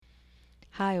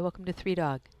Hi, welcome to Three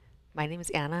Dog. My name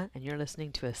is Anna, and you're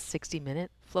listening to a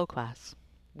 60-minute flow class.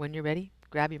 When you're ready,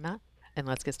 grab your mat and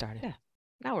let's get started. Yeah,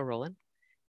 now we're rolling.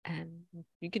 And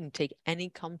you can take any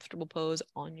comfortable pose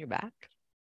on your back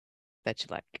that you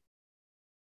like.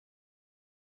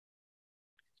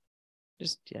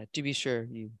 Just, to be sure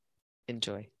you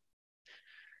enjoy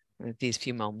these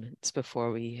few moments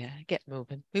before we get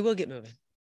moving. We will get moving.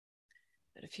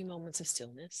 But a few moments of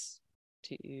stillness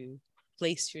to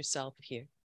place yourself here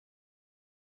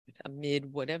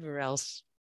amid whatever else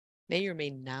may or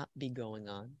may not be going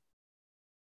on.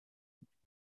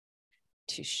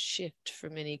 To shift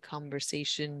from any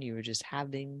conversation you were just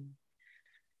having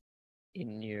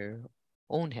in your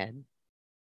own head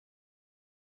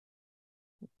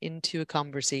into a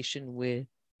conversation with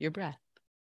your breath.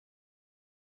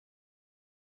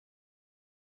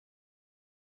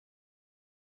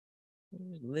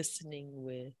 Listening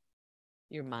with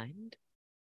your mind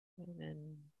and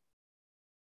then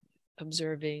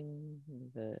observing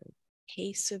the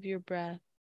pace of your breath,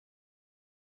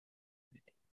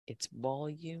 its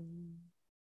volume,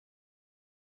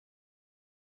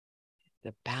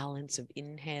 the balance of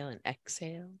inhale and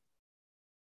exhale.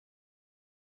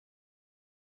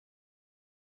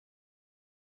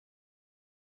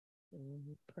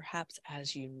 And perhaps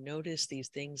as you notice these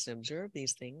things and observe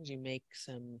these things, you make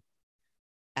some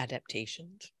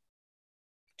adaptations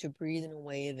to breathe in a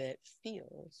way that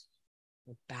feels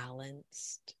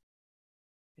balanced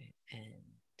and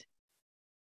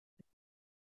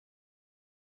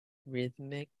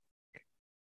rhythmic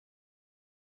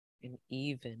and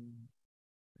even,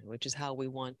 which is how we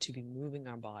want to be moving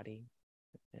our body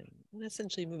and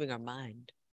essentially moving our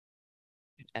mind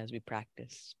as we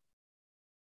practice.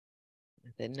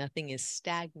 That nothing is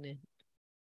stagnant,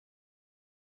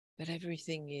 but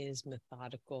everything is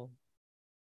methodical,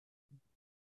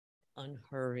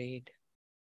 unhurried,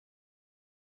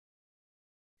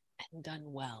 and done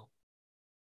well.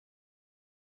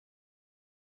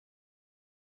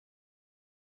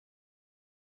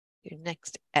 Your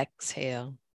next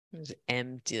exhale is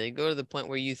empty. Like go to the point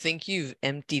where you think you've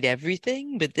emptied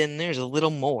everything, but then there's a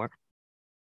little more.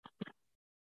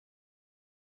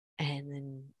 And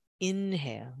then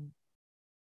inhale.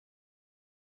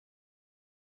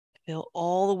 Fill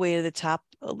all the way to the top.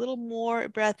 A little more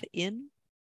breath in.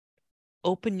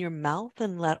 Open your mouth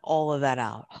and let all of that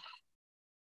out.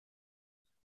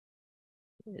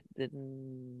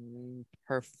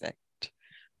 Perfect.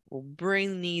 We'll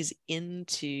bring these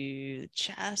into the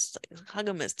chest. Hug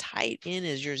them as tight in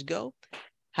as yours go.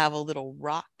 Have a little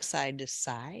rock side to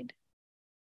side.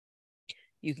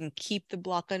 You can keep the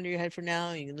block under your head for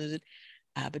now. You can lose it.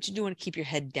 But you do want to keep your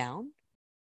head down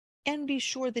and be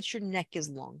sure that your neck is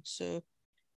long. So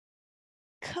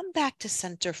come back to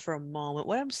center for a moment.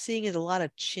 What I'm seeing is a lot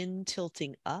of chin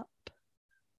tilting up.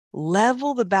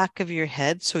 Level the back of your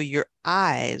head so your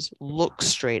eyes look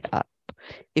straight up.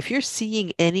 If you're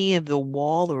seeing any of the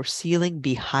wall or ceiling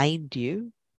behind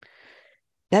you,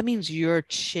 that means your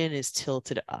chin is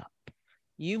tilted up.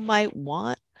 You might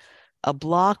want a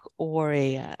block or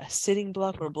a sitting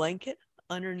block or blanket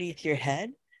underneath your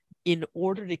head in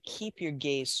order to keep your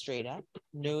gaze straight up,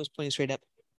 nose pointing straight up,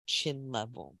 chin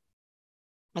level.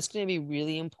 That's going to be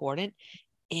really important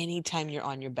anytime you're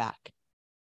on your back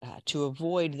to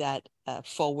avoid that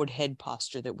forward head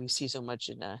posture that we see so much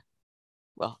in,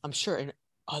 well, I'm sure in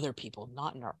other people,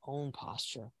 not in our own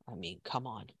posture. I mean, come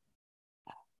on.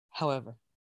 However,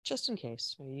 just in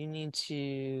case you need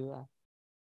to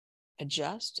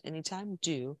adjust anytime,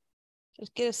 do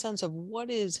just get a sense of what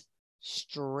is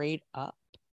straight up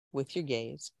with your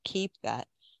gaze. Keep that.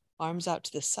 Arms out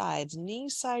to the sides,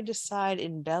 knees side to side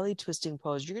in belly twisting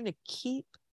pose. You're going to keep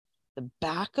the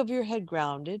back of your head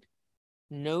grounded,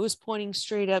 nose pointing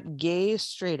straight up, gaze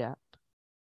straight up.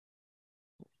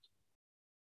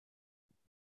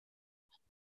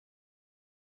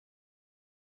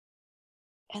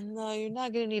 And though you're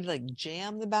not going to need to like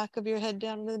jam the back of your head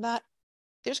down into the mat,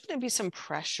 there's going to be some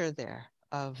pressure there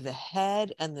of the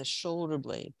head and the shoulder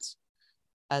blades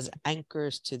as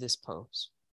anchors to this pose.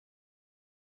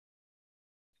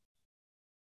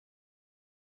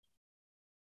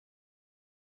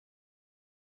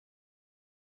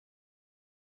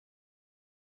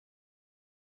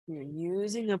 You're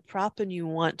using a prop and you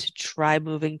want to try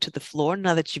moving to the floor.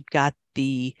 Now that you've got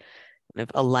the kind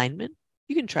of alignment,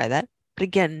 you can try that. But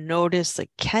again, notice,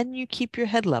 like, can you keep your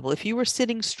head level? If you were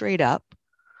sitting straight up,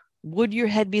 would your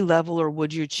head be level or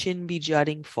would your chin be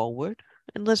jutting forward?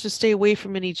 And let's just stay away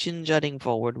from any chin jutting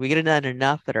forward. We get it done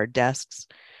enough at our desks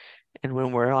and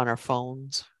when we're on our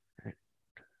phones.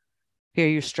 Here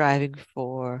you're striving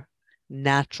for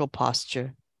natural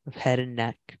posture, of head and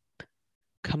neck.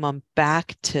 Come on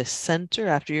back to center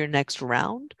after your next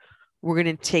round. We're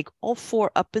going to take all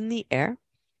four up in the air.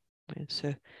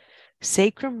 So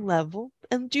sacrum level,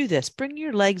 and do this. Bring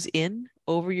your legs in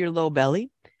over your low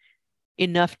belly,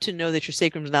 enough to know that your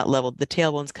sacrum is not leveled. The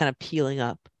tailbone's kind of peeling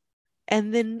up.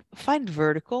 And then find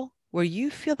vertical, where you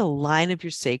feel the line of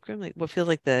your sacrum, like what feels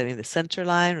like the center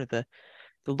line or the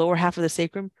lower half of the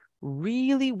sacrum,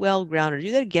 really well grounded.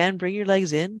 Do that again. Bring your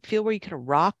legs in. Feel where you kind of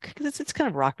rock, because it's kind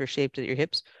of rocker shaped at your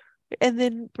hips. And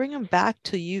then bring them back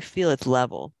till you feel it's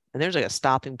level. And there's like a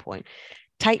stopping point.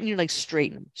 Tighten your legs,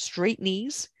 straighten. Straight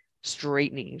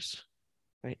knees,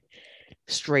 right?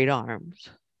 Straight arms.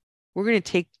 We're going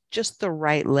to take just the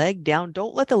right leg down.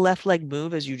 Don't let the left leg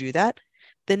move as you do that.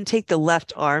 Then take the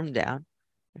left arm down.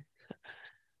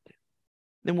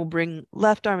 Then we'll bring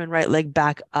left arm and right leg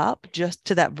back up just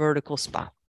to that vertical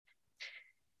spot.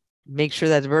 Make sure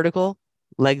that's vertical.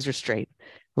 Legs are straight.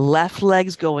 Left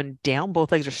leg's going down.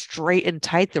 Both legs are straight and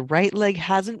tight. The right leg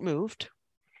hasn't moved.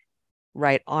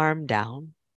 Right arm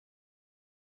down.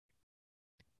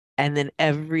 And then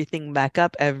everything back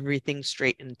up, everything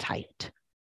straight and tight.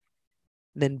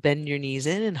 Then bend your knees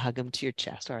in and hug them to your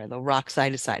chest. All right, they'll rock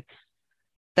side to side.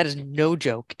 That is no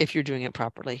joke if you're doing it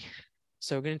properly.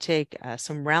 So we're going to take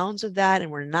some rounds of that,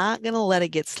 and we're not going to let it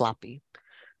get sloppy.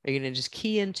 You're going to just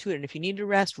key into it. And if you need to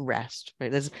rest, rest.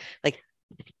 Right? That's like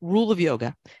rule of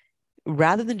yoga.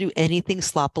 Rather than do anything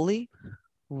sloppily,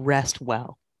 rest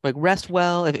well. Like rest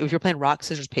well. If you're playing rock,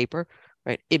 scissors, paper,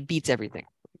 right? It beats everything.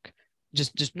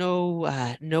 Just no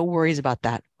worries about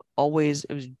that. Always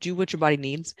do what your body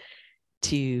needs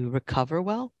to recover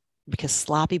well, because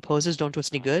sloppy poses don't do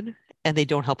us any good and they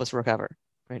don't help us recover,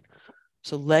 right?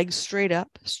 So legs straight up,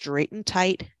 straight and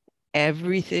tight.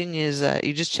 Everything is,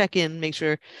 you just check in, make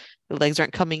sure the legs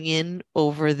aren't coming in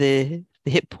over the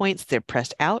hip points. They're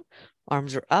pressed out.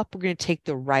 Arms are up. We're going to take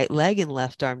the right leg and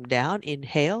left arm down.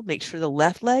 Inhale. Make sure the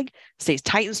left leg stays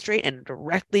tight and straight and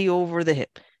directly over the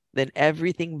hip. Then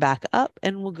everything back up,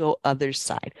 and we'll go other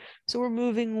side. So we're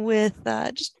moving with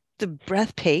just the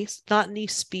breath pace, not any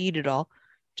speed at all.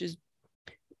 Just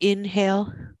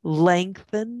inhale,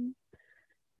 lengthen,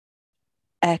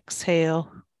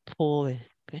 exhale, pull in.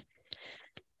 Okay?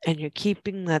 And you're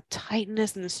keeping that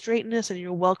tightness and the straightness, and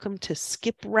you're welcome to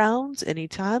skip rounds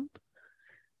anytime.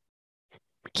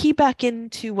 Key back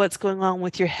into what's going on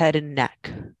with your head and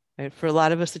neck. Right? For a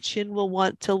lot of us, the chin will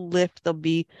want to lift. There'll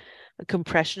be a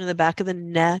compression in the back of the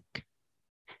neck,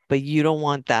 but you don't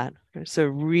want that. Right? So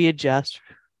readjust,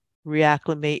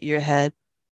 reacclimate your head.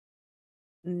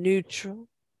 Neutral.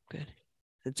 Good.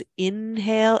 It's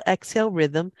inhale, exhale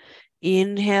rhythm.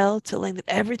 Inhale to lengthen.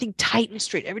 Everything tight and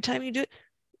straight. Every time you do it,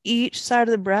 each side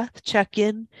of the breath, check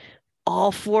in.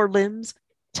 All four limbs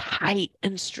tight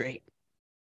and straight.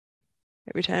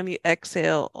 Every time you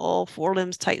exhale, all four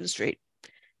limbs tight and straight.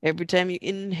 Every time you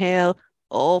inhale,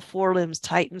 all four limbs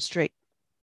tight and straight.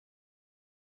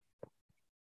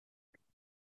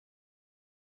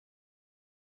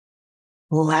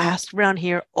 Last round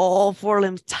here, all four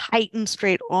limbs tight and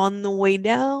straight on the way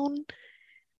down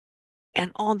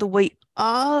and on the way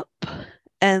up.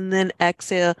 And then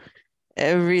exhale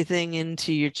everything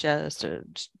into your chest.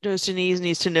 Nose to knees,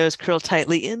 knees to nose, curl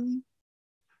tightly in.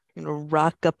 You're going to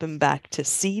rock up and back to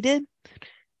seated.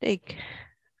 Take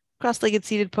cross-legged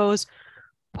seated pose.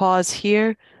 Pause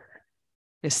here.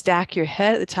 Stack your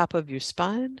head at the top of your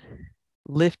spine.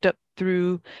 Lift up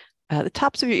through the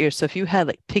tops of your ears. So if you had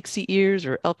like pixie ears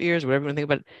or elf ears, whatever you want to think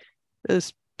about it,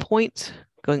 those points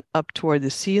going up toward the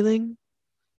ceiling,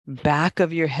 back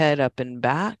of your head up and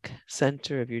back,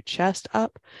 center of your chest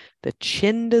up. The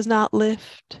chin does not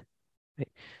lift.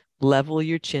 Right? Level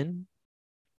your chin.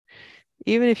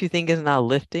 Even if you think it's not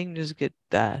lifting, just get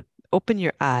that. Open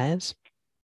your eyes.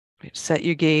 Right? Set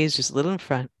your gaze just a little in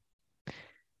front.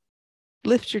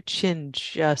 Lift your chin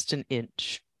just an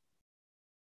inch.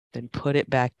 Then put it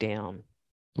back down.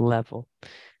 Level.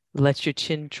 Let your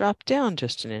chin drop down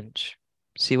just an inch.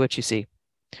 See what you see.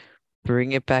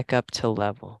 Bring it back up to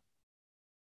level.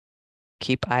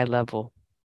 Keep eye level,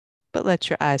 but let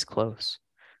your eyes close.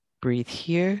 Breathe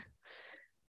here.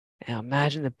 Now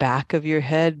imagine the back of your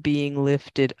head being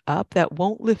lifted up. That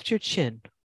won't lift your chin.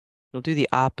 It'll do the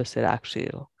opposite, actually.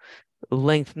 It'll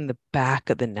lengthen the back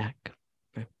of the neck.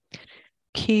 Okay.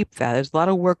 Keep that. There's a lot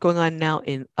of work going on now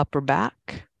in upper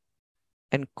back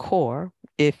and core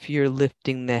if you're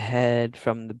lifting the head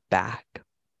from the back.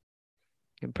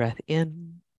 And breath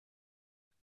in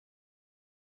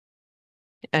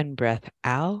and breath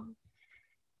out.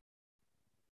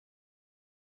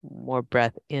 More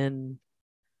breath in.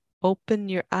 Open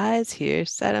your eyes here.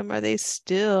 Set them. Are they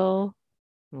still?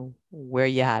 where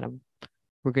you had them.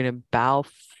 We're going to bow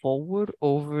forward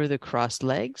over the crossed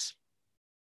legs.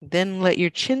 Then let your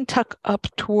chin tuck up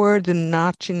toward the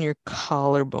notch in your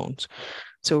collarbones.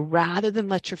 So rather than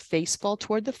let your face fall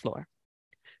toward the floor,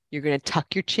 you're going to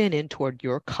tuck your chin in toward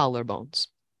your collarbones.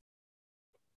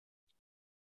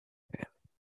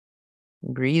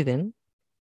 Breathe in.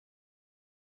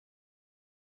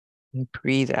 And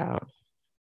breathe out.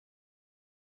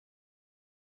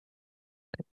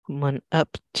 Come on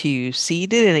up to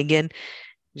seated. And again,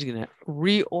 you're just going to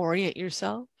reorient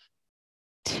yourself.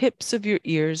 Tips of your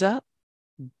ears up.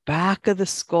 Back of the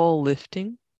skull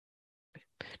lifting.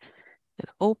 And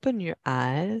open your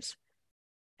eyes.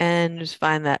 And just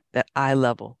find that eye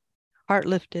level. Heart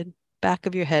lifted. Back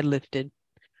of your head lifted.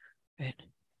 Right.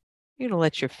 You're going to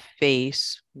let your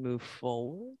face move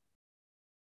forward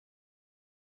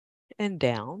and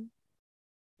down,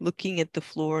 looking at the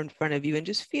floor in front of you, and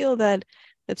just feel that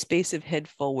space of head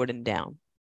forward and down.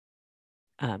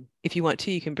 If you want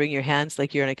to, you can bring your hands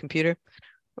like you're on a computer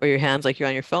or your hands like you're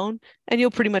on your phone, and you'll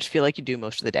pretty much feel like you do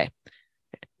most of the day.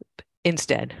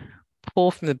 Instead, pull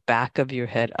from the back of your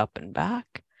head up and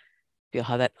back. Feel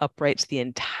how that uprights the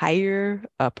entire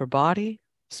upper body,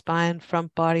 spine,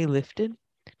 front body lifted.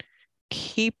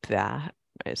 Keep that.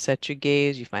 Right? Set your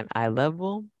gaze. You find eye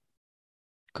level.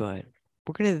 Good.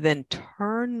 We're going to then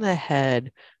turn the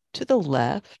head to the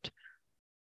left.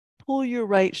 Pull your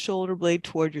right shoulder blade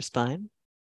toward your spine.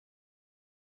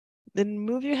 Then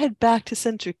move your head back to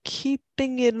center,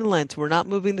 keeping it in line. So we're not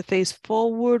moving the face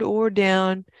forward or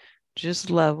down, just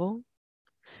level.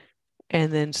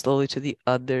 And then slowly to the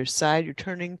other side. You're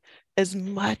turning as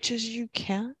much as you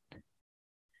can.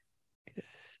 Good.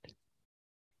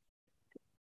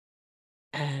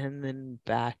 And then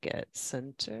back at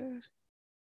center.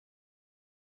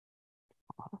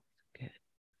 Good.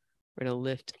 We're going to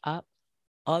lift up.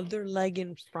 Other leg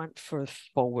in front for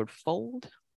forward fold.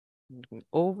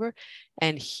 Over.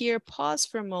 And here, pause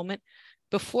for a moment.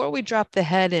 Before we drop the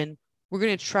head in, we're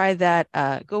going to try that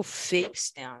go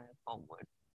face down and forward.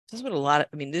 This is what a lot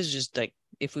of, this is just like,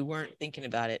 if we weren't thinking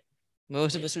about it,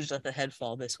 most of us would just let the head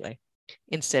fall this way.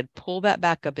 Instead, pull that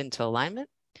back up into alignment.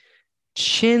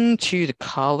 Chin to the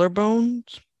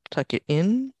collarbones. Tuck it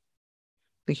in.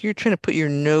 Like you're trying to put your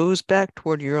nose back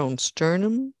toward your own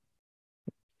sternum.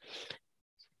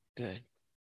 Good.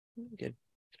 Good.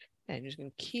 And you're just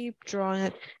going to keep drawing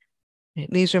it.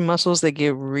 These are muscles that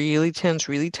get really tense,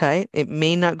 really tight. It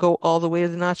may not go all the way to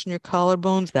the notch in your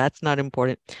collarbones. That's not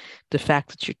important. The fact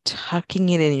that you're tucking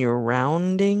it and you're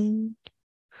rounding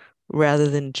rather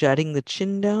than jutting the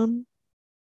chin down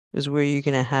is where you're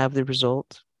going to have the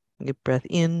result. Get breath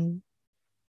in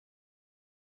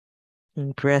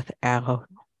and breath out.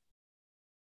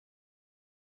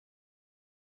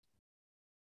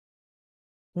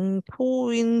 And pull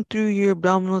in through your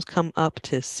abdominals, come up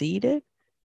to seated.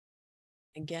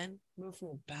 Again, move from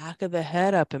the back of the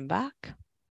head up and back.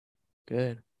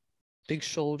 Good. Big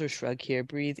shoulder shrug here.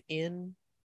 Breathe in.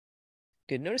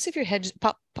 Good. Notice if your head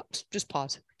just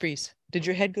pause, freeze. Did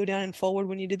your head go down and forward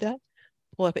when you did that?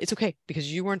 Pull up. It's okay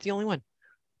because you weren't the only one.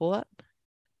 Pull up.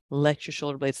 Let your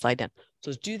shoulder blades slide down.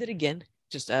 So let's do that again.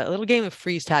 Just a little game of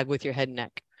freeze tag with your head and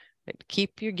neck. Right.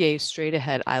 Keep your gaze straight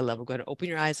ahead, eye level. Go ahead and open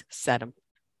your eyes, set them.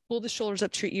 Pull the shoulders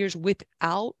up to your ears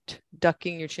without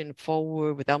ducking your chin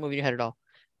forward, without moving your head at all.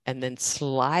 And then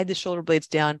slide the shoulder blades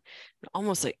down and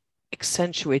almost like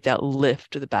accentuate that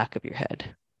lift to the back of your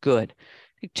head. Good.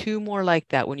 Two more like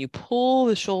that. When you pull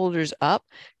the shoulders up,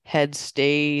 head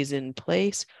stays in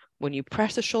place. When you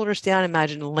press the shoulders down,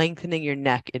 imagine lengthening your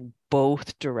neck in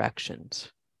both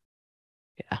directions.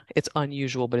 Yeah, it's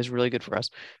unusual, but it's really good for us.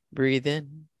 Breathe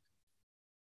in.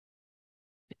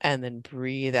 And then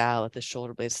breathe out. Let the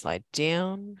shoulder blades slide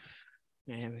down.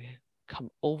 And we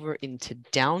come over into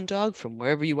down dog from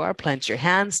wherever you are. Plant your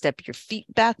hands, step your feet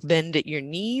back, bend at your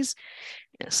knees.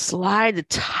 And slide the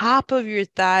top of your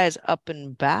thighs up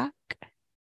and back.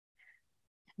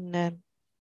 And then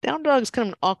down dog is kind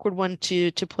of an awkward one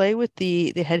to play with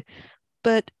the head,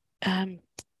 but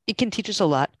it can teach us a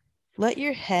lot. Let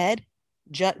your head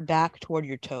jut back toward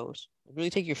your toes. Really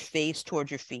take your face towards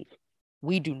your feet.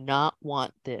 We do not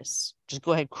want this. Just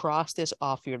go ahead, cross this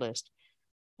off your list.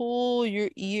 Pull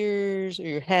your ears or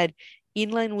your head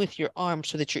in line with your arms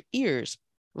so that your ears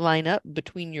line up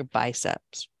between your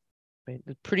biceps. Right?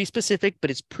 It's pretty specific,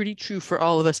 but it's pretty true for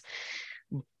all of us.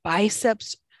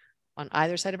 Biceps on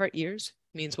either side of our ears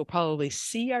means we'll probably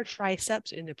see our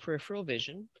triceps in the peripheral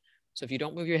vision. So if you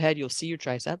don't move your head, you'll see your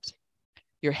triceps.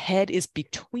 Your head is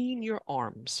between your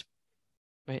arms,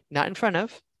 right? Not in front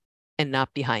of and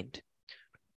not behind.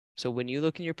 So when you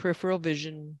look in your peripheral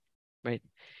vision, right,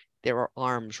 There are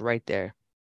arms right there,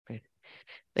 right?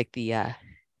 Like the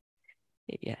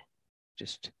yeah,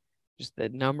 just the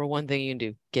number one thing you can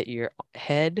do, get your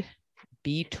head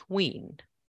between,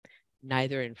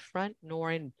 neither in front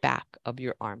nor in back of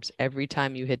your arms every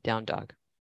time you hit down dog.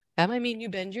 That might mean you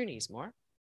bend your knees more.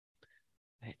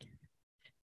 Right.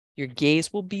 Your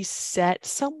gaze will be set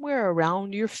somewhere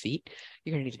around your feet.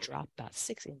 You're going to need to drop about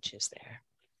 6 inches there,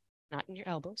 not in your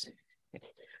elbows.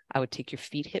 I would take your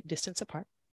feet hip distance apart.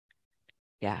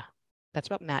 Yeah, that's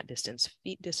about mat distance.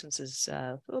 Feet distance is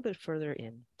a little bit further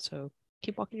in. So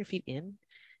keep walking your feet in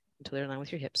until they're in line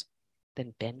with your hips.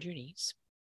 Then bend your knees.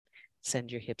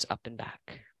 Send your hips up and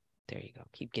back. There you go.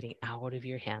 Keep getting out of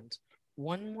your hands.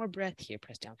 One more breath here.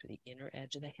 Press down through the inner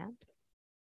edge of the hand.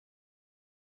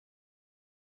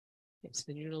 Okay, so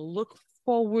then you're going to look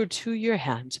forward to your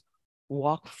hands.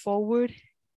 Walk forward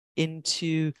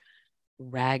into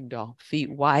ragdoll, feet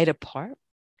wide apart.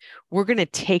 We're going to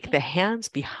take the hands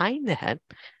behind the head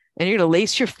and you're going to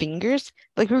lace your fingers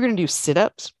like we're going to do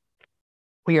sit-ups.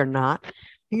 We are not.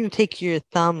 You're going to take your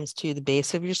thumbs to the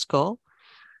base of your skull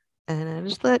and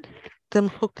just let them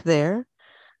hook there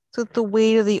so that the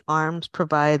weight of the arms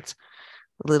provides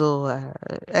a little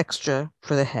extra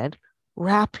for the head.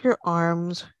 Wrap your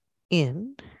arms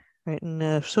in, right?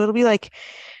 And so it'll be like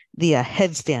the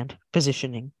headstand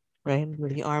positioning, right? Where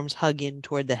the arms hug in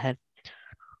toward the head.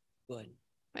 Good.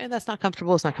 And that's not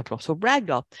comfortable. It's not comfortable. So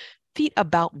ragdoll, feet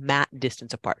about mat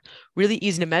distance apart. Really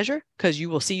easy to measure because you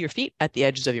will see your feet at the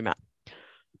edges of your mat.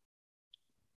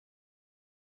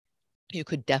 You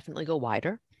could definitely go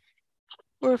wider.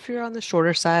 Or if you're on the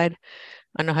shorter side,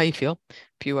 I don't know how you feel.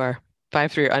 If you are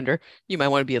 5'3" or under, you might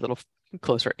want to be a little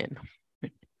closer in.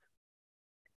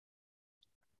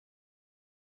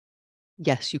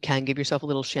 Yes, you can give yourself a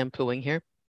little shampooing here.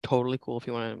 Totally cool if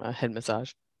you want a head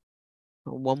massage.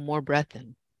 One more breath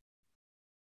in.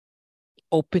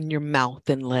 Open your mouth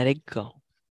and let it go.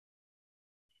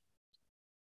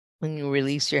 When you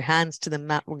release your hands to the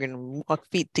mat, we're going to walk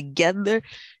feet together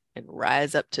and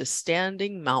rise up to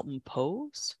standing mountain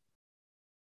pose.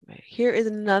 Right. Here is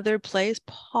another place,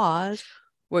 pause,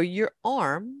 where your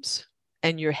arms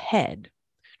and your head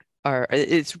are,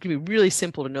 it's going to be really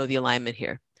simple to know the alignment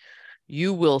here.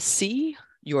 You will see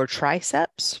your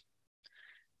triceps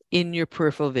in your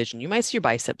peripheral vision. You might see your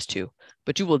biceps too,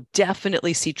 but you will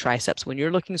definitely see triceps. When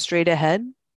you're looking straight ahead,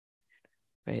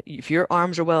 right? If your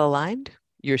arms are well aligned,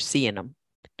 you're seeing them,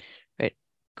 right?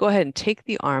 Go ahead and take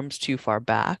the arms too far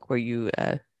back where you,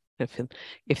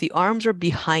 if the arms are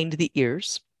behind the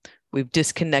ears, we've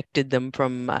disconnected them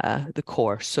from the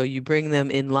core. So you bring them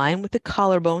in line with the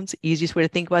collarbones. Easiest way to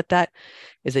think about that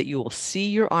is that you will see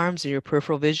your arms in your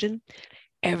peripheral vision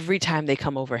every time they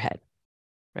come overhead,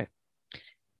 right?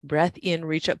 Breath in,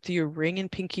 reach up through your ring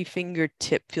and pinky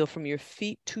fingertip. Feel from your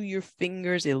feet to your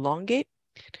fingers, elongate.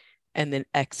 And then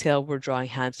exhale, we're drawing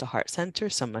hands to heart center,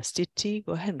 Samastiti.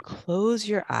 Go ahead and close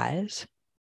your eyes.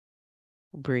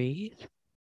 Breathe.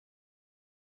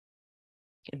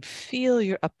 And feel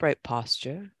your upright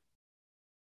posture.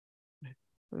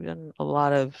 We've done a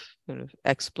lot of kind of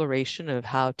exploration of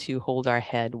how to hold our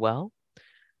head well.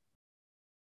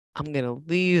 I'm going to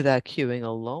leave that cueing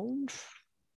alone.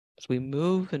 As we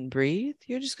move and breathe,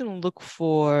 you're just going to look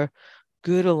for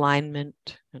good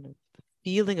alignment and a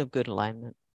feeling of good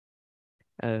alignment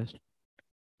of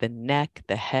the neck,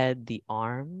 the head, the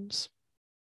arms,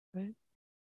 right?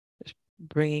 Just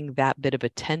bringing that bit of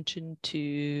attention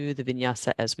to the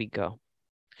vinyasa as we go.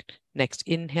 Next,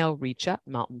 inhale, reach up,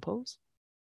 mountain pose.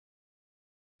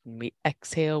 When we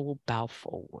exhale, we'll bow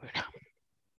forward.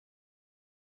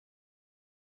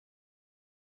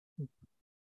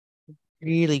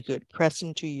 Really good. Press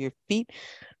into your feet,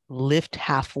 lift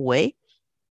halfway.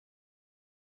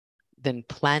 Then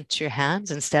plant your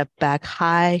hands and step back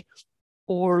high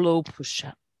or low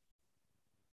push-up.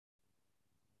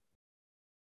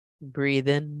 Breathe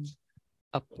in,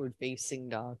 upward facing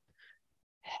dog.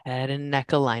 Head and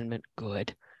neck alignment,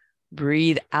 good.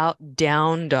 Breathe out,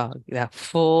 down dog. That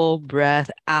full breath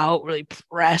out, really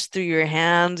press through your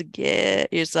hands.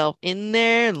 Get yourself in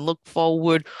there and look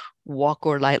forward, walk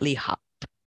or lightly hop.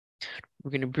 We're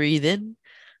going to breathe in,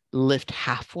 lift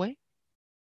halfway.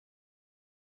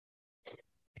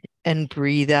 And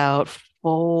breathe out,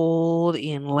 fold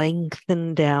in,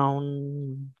 lengthen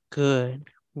down. Good.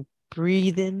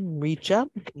 Breathe in, reach up,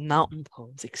 mountain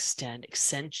pose, extend,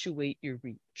 accentuate your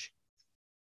reach.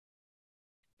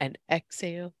 And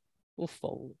exhale, we'll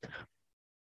fold.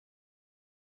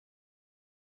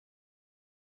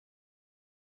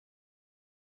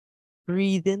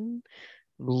 Breathe in,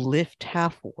 lift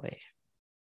halfway.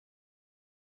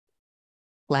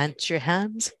 Plant your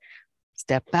hands,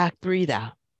 Step back, breathe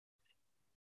out.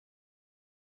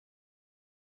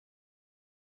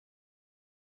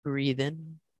 Breathe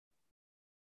in,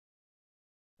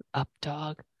 up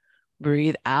dog.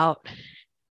 Breathe out,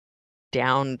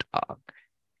 down dog.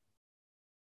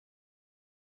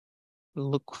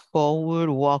 Look forward,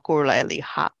 walk or lightly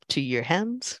hop to your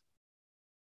hands.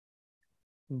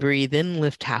 Breathe in,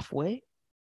 lift halfway.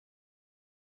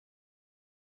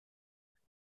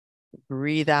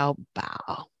 Breathe out,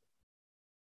 bow.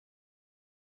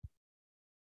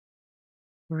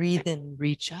 Breathe in,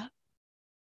 reach up.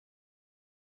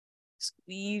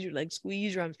 Squeeze your legs,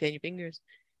 squeeze your arms, fan your fingers.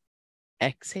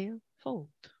 Exhale, fold.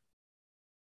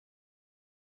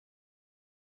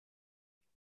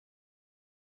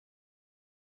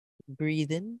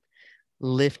 Breathe in,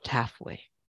 lift halfway.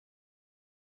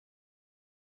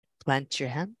 Plant your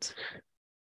hands.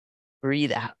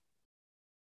 Breathe out.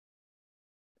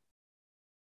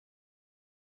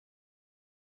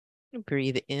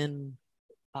 Breathe in,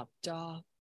 up dog.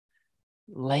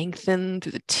 Lengthen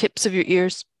through the tips of your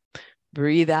ears.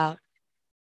 Breathe out,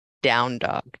 down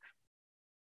dog.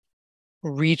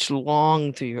 Reach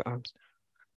long through your arms.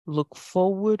 Look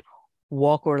forward,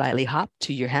 walk or lightly hop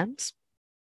to your hands.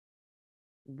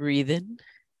 Breathe in,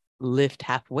 lift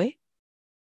halfway.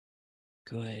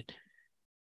 Good.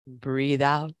 Breathe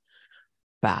out,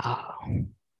 bow.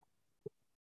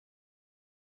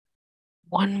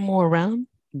 One more round.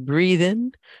 Breathe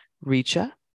in, reach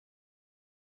up.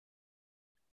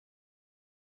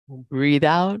 Breathe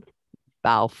out,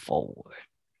 bow forward.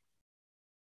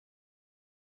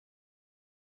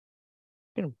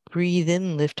 You're gonna breathe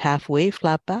in, lift halfway,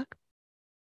 flat back.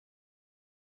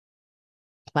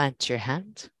 Plant your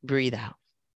hands, breathe out.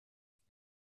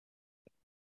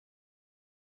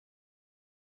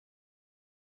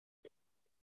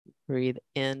 Breathe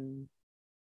in.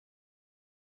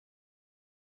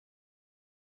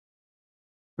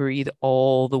 Breathe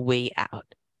all the way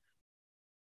out.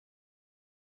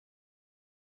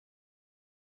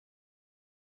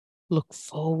 Look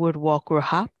forward, walk or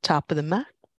hop, top of the mat.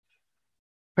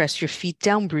 Press your feet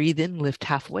down, breathe in, lift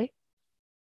halfway.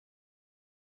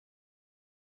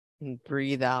 And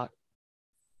breathe out,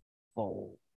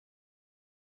 fold.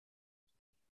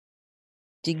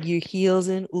 Dig your heels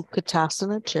in,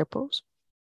 Utkatasana, chair pose.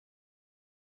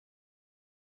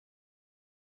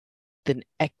 Then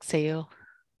exhale,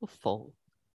 fold.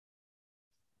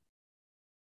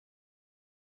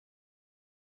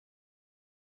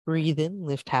 Breathe in,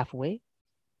 lift halfway.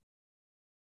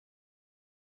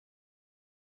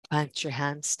 Plant your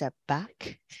hands, step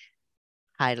back,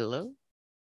 high to low.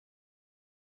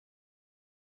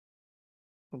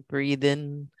 Breathe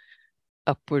in,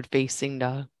 upward facing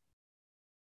dog.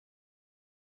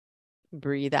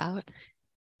 Breathe out,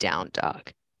 down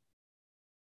dog.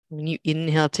 When you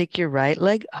inhale, take your right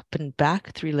leg up and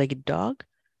back, three-legged dog.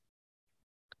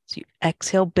 So you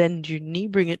exhale, bend your knee,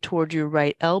 bring it toward your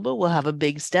right elbow. We'll have a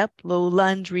big step, low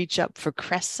lunge, reach up for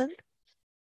crescent.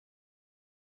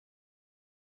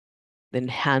 Then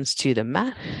hands to the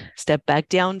mat, step back,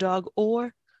 down dog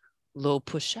or low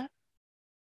push-up.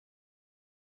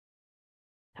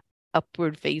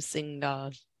 Upward facing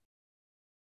dog.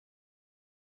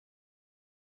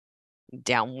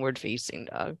 Downward facing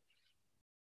dog.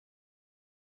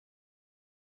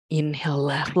 Inhale,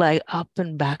 left leg up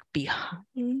and back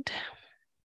behind.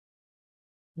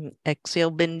 And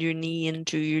exhale, bend your knee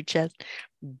into your chest.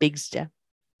 Big step.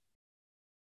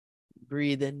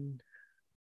 Breathe in.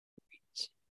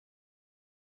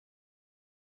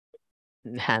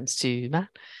 And hands to mat.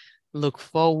 Look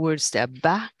forward, step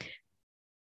back.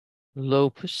 Low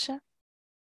push-up.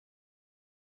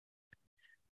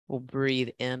 We'll breathe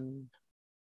in.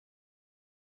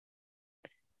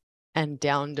 And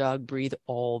down dog, breathe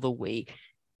all the way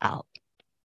out.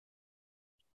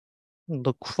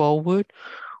 Look forward,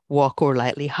 walk or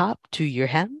lightly hop to your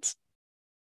hands.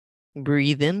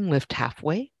 Breathe in, lift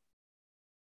halfway.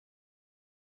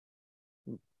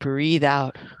 Breathe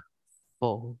out,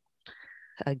 fold.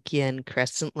 Again,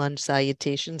 crescent lunge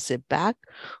salutation, sit back.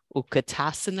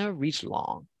 Utkatasana, reach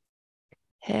long.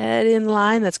 Head in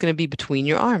line, that's going to be between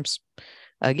your arms.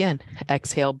 Again,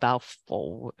 exhale, bow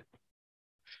forward.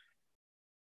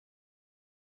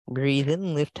 Breathe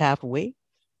in, lift halfway.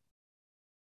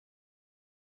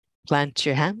 Plant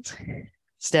your hands,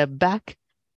 step back,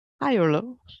 high or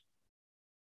low.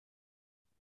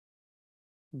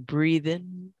 Breathe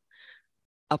in,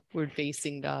 upward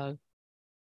facing dog.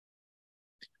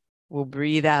 We'll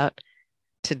breathe out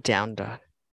to down dog.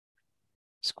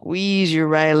 Squeeze your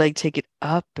right leg, take it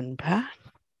up and back.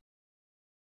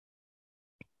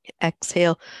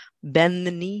 Exhale, bend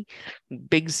the knee,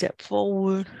 big step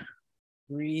forward.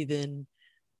 Breathe in.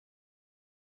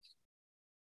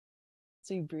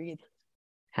 So you breathe.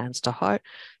 Hands to heart,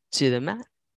 to the mat.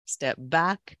 Step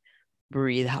back.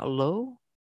 Breathe out low.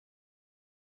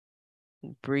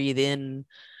 Breathe in,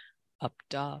 up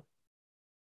dog.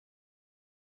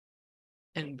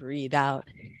 And breathe out,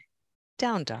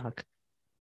 down dog.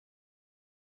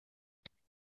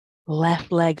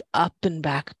 Left leg up and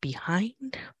back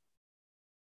behind.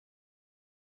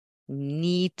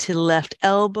 Knee to left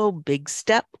elbow, big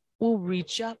step. We'll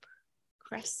reach up,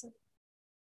 crescent.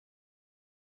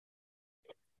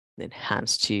 Then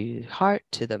hands to heart,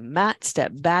 to the mat.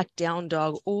 Step back, down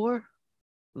dog or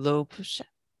low push-up.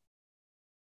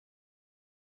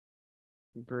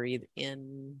 Breathe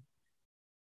in.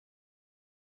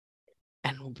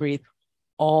 And we'll breathe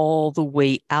all the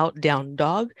way out, down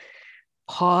dog.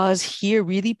 Pause here,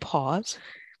 really pause.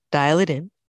 Dial it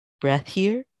in. Breath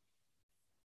here.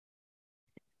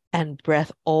 And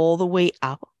breath all the way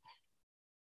out.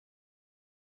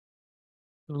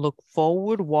 Look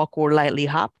forward, walk or lightly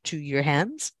hop to your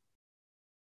hands.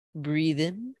 Breathe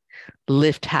in,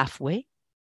 lift halfway.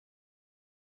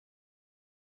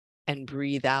 And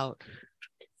breathe out.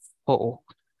 Oh,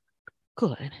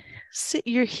 good. Sit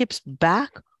your hips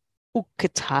back.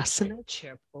 Utkatasana,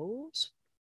 chair pose.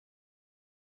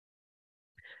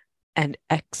 And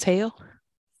exhale,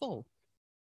 fold.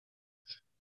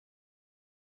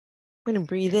 We're going to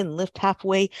breathe in, lift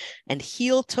halfway, and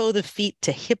heel toe the feet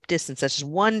to hip distance. That's just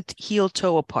one heel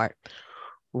toe apart.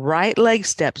 Right leg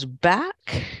steps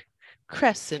back,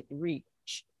 crescent reach.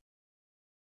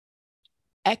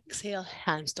 Exhale,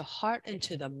 hands to heart and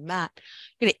to the mat.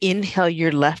 You're going to inhale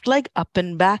your left leg up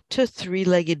and back to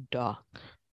three-legged dog.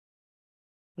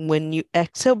 When you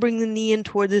exhale, bring the knee in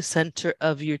toward the center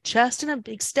of your chest in a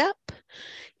big step.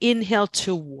 Inhale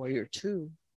to warrior two.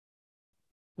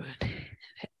 Good.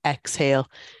 Exhale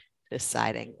to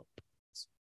side angle.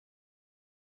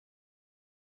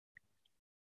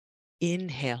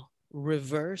 Inhale,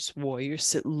 reverse warrior,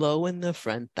 sit low in the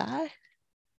front thigh.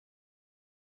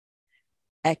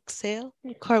 Exhale,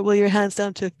 cartwheel your hands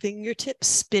down to fingertips,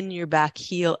 spin your back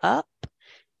heel up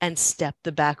and step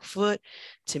the back foot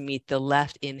to meet the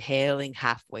left, inhaling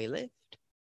halfway lift.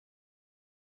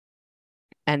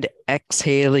 And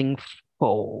exhaling,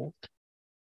 fold.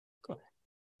 Go ahead.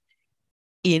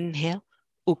 Inhale,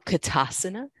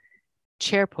 Utkatasana,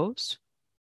 chair pose.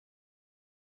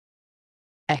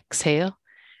 Exhale,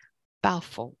 bow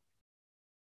fold.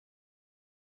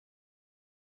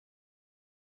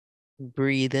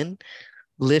 Breathe in,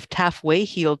 lift halfway,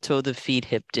 heel toe the feet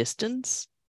hip distance.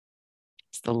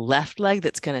 It's the left leg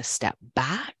that's going to step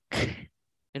back.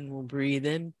 And we'll breathe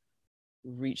in,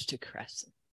 reach to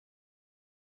crescent.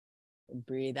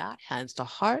 Breathe out, hands to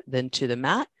heart, then to the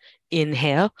mat.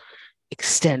 Inhale,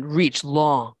 extend, reach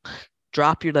long.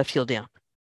 Drop your left heel down.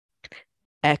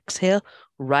 Exhale,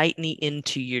 right knee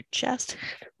into your chest.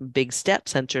 Big step,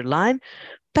 center line.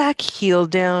 Back heel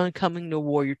down, coming to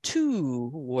warrior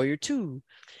two. Warrior two.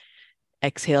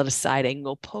 Exhale to side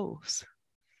angle pose.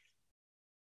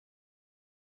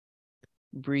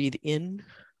 Breathe in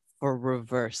for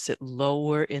reverse. Sit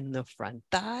lower in the front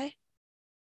thigh.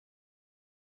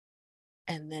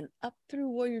 And then up through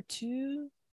warrior two.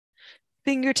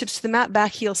 Fingertips to the mat,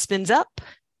 back heel spins up.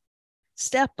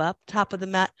 Step up, top of the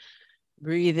mat.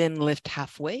 Breathe in, lift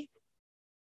halfway.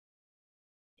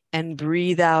 And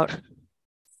breathe out.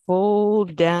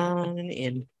 Fold down and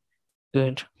in.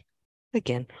 Good.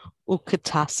 Again,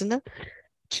 Utkatasana,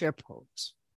 chair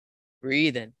pose.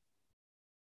 Breathe in.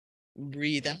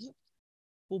 Breathe out.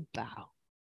 We'll bow.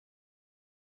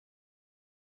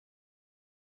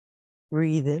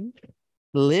 Breathe in.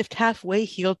 Lift halfway,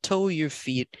 heel toe your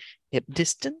feet hip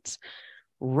distance.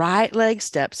 Right leg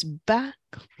steps back.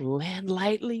 Land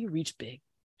lightly, reach big.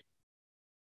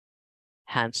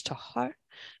 Hands to heart,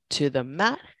 to the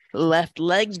mat. Left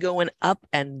leg's going up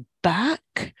and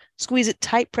back. Squeeze it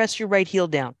tight, press your right heel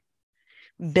down.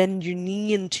 Bend your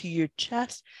knee into your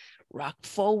chest. Rock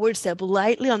forward, step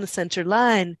lightly on the center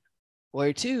line.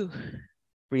 Warrior two.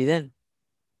 Breathe in.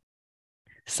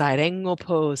 Side angle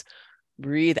pose.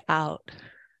 Breathe out.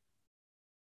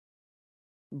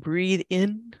 Breathe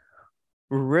in.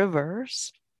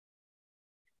 Reverse.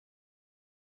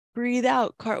 Breathe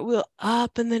out. Cartwheel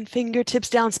up and then fingertips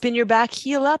down. Spin your back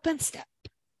heel up and step.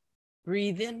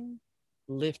 Breathe in.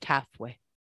 Lift halfway.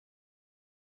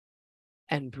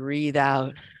 And breathe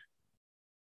out.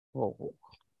 Oh,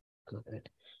 good.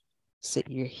 Sit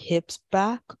your hips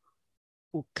back.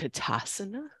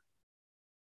 Utkatasana.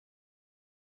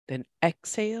 Then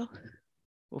exhale.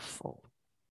 We'll fold.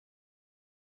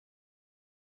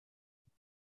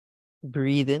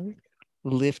 Breathe in.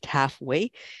 Lift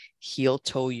halfway, heel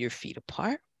toe your feet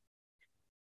apart.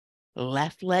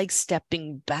 Left leg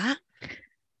stepping back.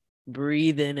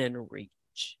 Breathe in and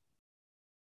reach.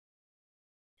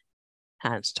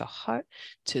 Hands to heart,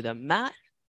 to the mat.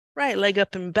 Right leg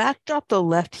up and back. Drop the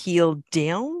left heel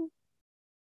down.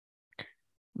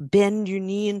 Bend your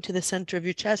knee into the center of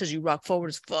your chest as you rock forward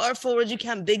as far forward as you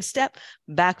can. Big step.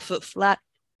 Back foot flat.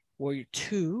 Warrior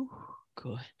two.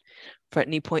 Good. Front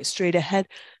knee point straight ahead.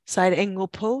 Side angle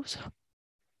pose.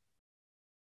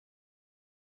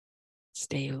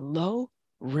 Stay low.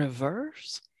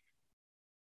 Reverse.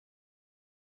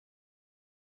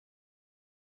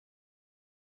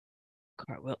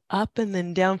 Cartwheel up and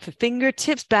then down for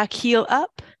fingertips. Back heel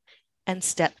up. And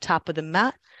step top of the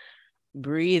mat.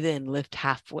 Breathe in. Lift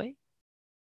halfway.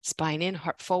 Spine in.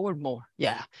 Heart forward more.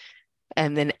 Yeah.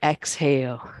 And then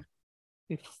exhale.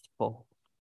 Fold.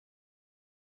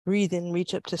 Breathe in,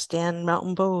 reach up to stand,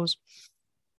 mountain pose.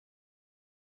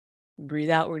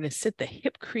 Breathe out. We're going to sit the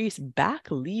hip crease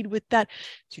back, lead with that.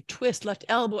 So twist left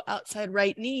elbow outside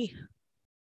right knee.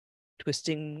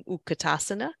 Twisting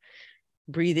Utkatasana.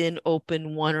 Breathe in,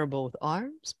 open one or both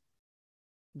arms.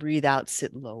 Breathe out,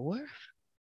 sit lower.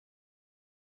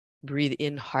 Breathe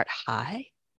in, heart high.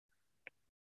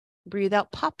 Breathe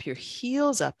out, pop your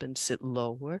heels up and sit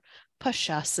lower.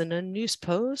 Pashasana, noose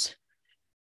pose.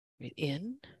 Breathe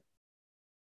in.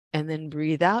 And then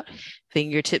breathe out,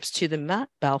 fingertips to the mat,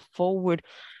 bow forward,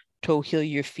 toe heel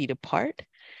your feet apart.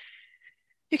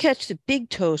 You catch the big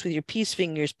toes with your peace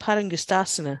fingers,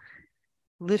 Padangustasana.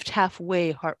 Lift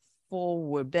halfway, heart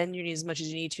forward, bend your knees as much as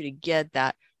you need to get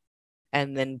that,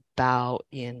 and then bow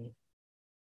in.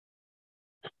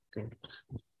 Good.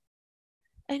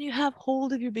 And you have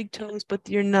hold of your big toes, but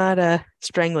you're not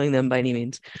strangling them by any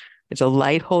means. It's a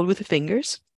light hold with the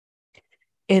fingers.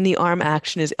 And the arm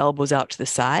action is elbows out to the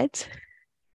sides.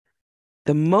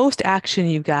 The most action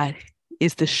you've got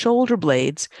is the shoulder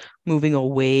blades moving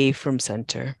away from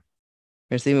center.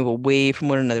 As they move away from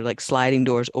one another, like sliding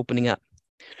doors opening up.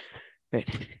 Right.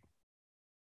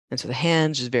 And so the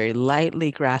hands just very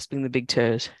lightly grasping the big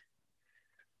toes.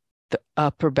 The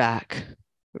upper back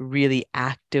really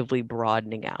actively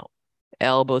broadening out.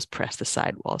 Elbows press the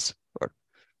side walls, or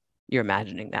you're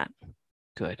imagining that.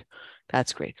 Good.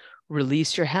 That's great.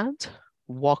 Release your hands.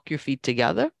 Walk your feet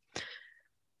together.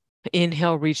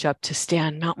 Inhale, reach up to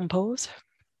stand mountain pose.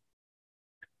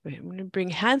 I'm going to bring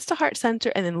hands to heart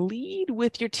center and then lead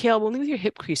with your tailbone, lead with your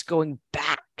hip crease going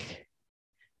back.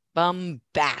 Bum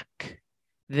back.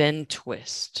 Then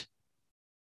twist.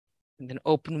 And then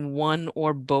open one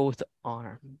or both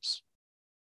arms.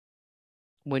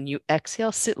 When you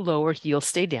exhale, sit lower, heels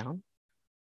stay down.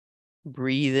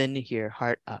 Breathe in here,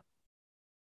 heart up.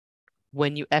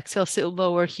 When you exhale, sit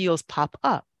lower, heels pop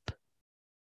up.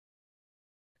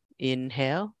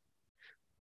 Inhale.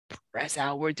 Press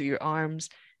outward through your arms.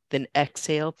 Then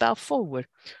exhale, bow forward.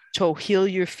 Toe heel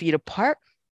your feet apart.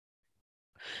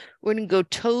 We're going to go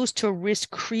toes to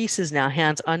wrist creases now.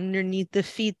 Hands underneath the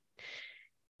feet.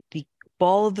 The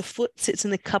ball of the foot sits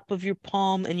in the cup of your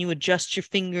palm, and you adjust your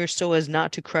fingers so as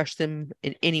not to crush them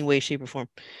in any way, shape, or form.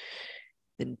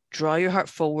 Then draw your heart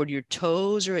forward. Your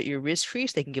toes are at your wrist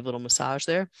crease. They can give a little massage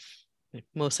there.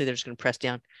 Mostly they're just going to press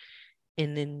down.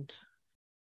 And then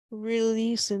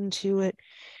release into it.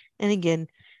 And again,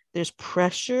 there's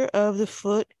pressure of the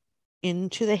foot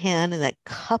into the hand and that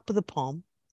cup of the palm.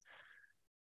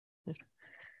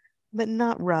 But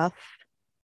not rough.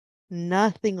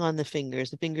 Nothing on the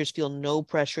fingers. The fingers feel no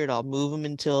pressure at all. Move them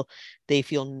until they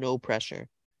feel no pressure.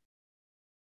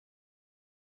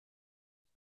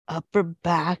 Upper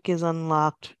back is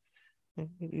unlocked.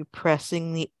 You're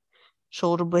pressing the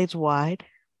shoulder blades wide.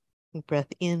 Breath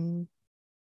in.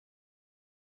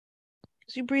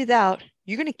 As you breathe out,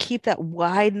 you're going to keep that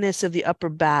wideness of the upper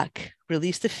back.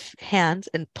 Release the hands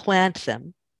and plant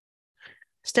them.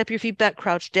 Step your feet back,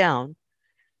 crouch down.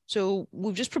 So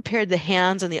we've just prepared the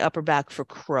hands on the upper back for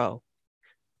crow.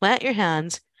 Plant your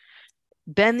hands,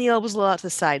 bend the elbows a little out to the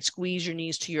side, squeeze your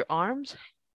knees to your arms.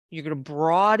 You're going to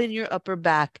broaden your upper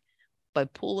back by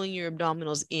pulling your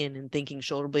abdominals in and thinking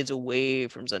shoulder blades away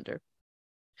from center.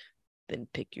 Then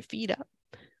pick your feet up.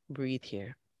 Breathe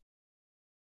here.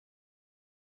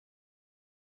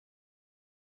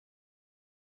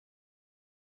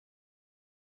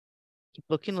 Keep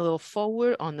looking a little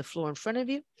forward on the floor in front of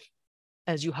you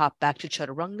as you hop back to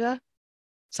chaturanga.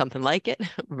 Something like it.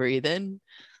 Breathe in.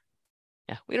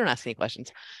 Yeah, we don't ask any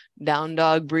questions. Down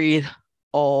dog, breathe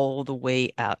all the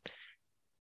way out.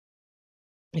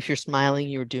 If you're smiling,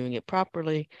 you're doing it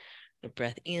properly. The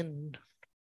breath in.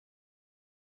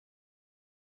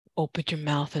 Open your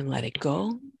mouth and let it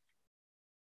go.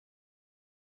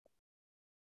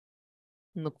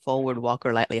 Look forward, walk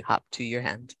or lightly hop to your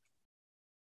hands.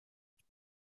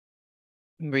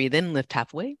 Breathe in, lift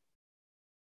halfway.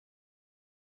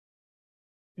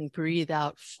 And breathe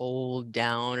out, fold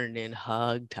down and in,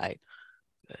 hug tight.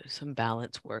 Some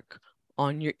balance work.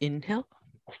 On your inhale,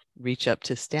 reach up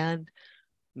to stand,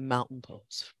 mountain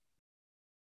pose.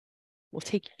 We'll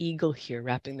take eagle here,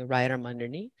 wrapping the right arm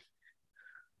underneath.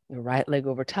 The right leg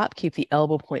over top. Keep the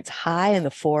elbow points high and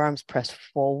the forearms pressed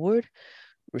forward.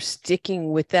 We're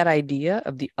sticking with that idea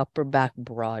of the upper back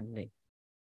broadening.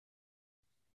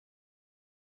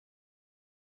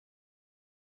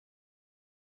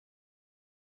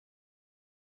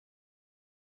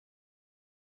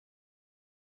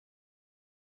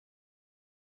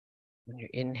 On your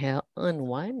inhale,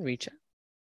 unwind, reach up.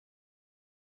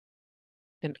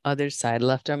 And other side,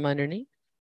 left arm underneath.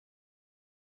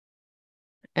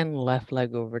 And left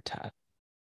leg over top.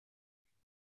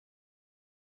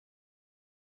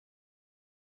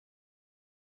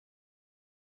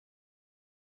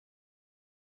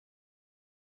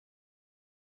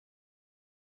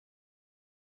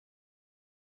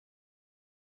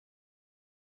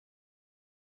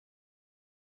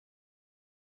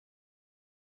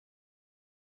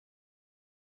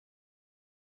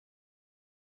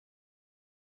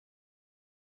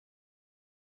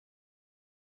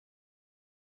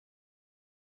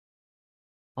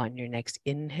 On your next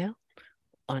inhale,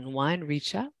 unwind,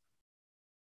 reach up.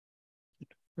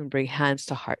 And bring hands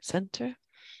to heart center.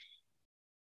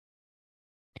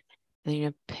 And you're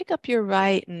going to pick up your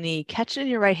right knee, catch it in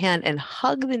your right hand, and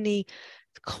hug the knee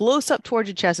close up towards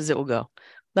your chest as it will go.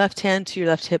 Left hand to your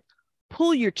left hip.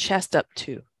 Pull your chest up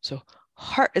too. So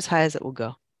heart as high as it will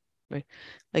go. Right?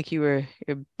 Like you're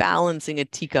balancing a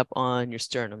teacup on your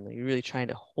sternum. You're really trying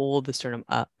to hold the sternum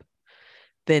up.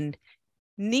 Then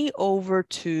knee over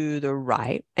to the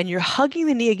right, and you're hugging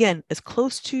the knee again as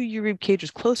close to your rib cage, as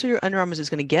close to your underarm as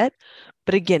it's going to get.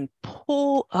 But again,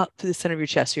 pull up to the center of your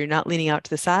chest. So you're not leaning out to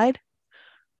the side,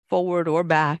 forward or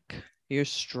back. You're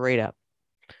straight up.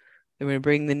 Then we're going to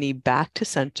bring the knee back to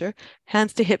center,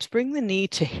 hands to hips. Bring the knee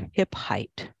to hip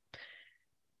height.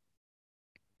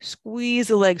 Squeeze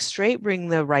the leg straight. Bring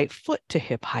the right foot to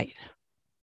hip height.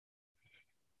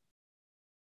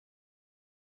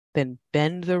 Then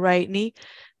bend the right knee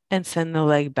and send the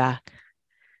leg back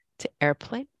to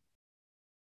airplane.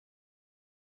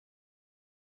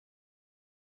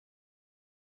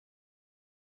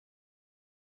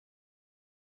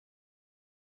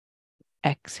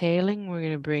 Exhaling, we're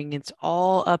going to bring it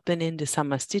all up and into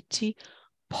Samastiti.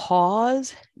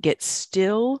 Pause, get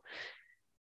still,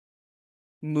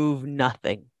 move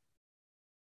nothing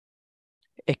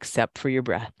except for your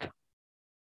breath.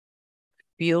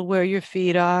 Feel where your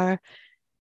feet are,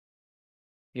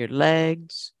 your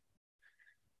legs,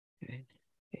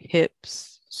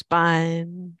 hips,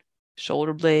 spine,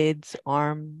 shoulder blades,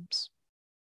 arms.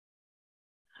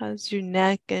 How's your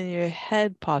neck and your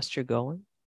head posture going?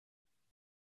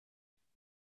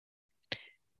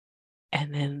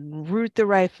 And then root the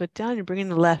right foot down. You're bringing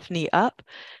the left knee up,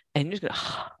 and you're just going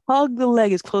to hug the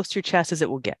leg as close to your chest as it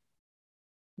will get.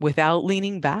 Without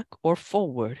leaning back or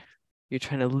forward, you're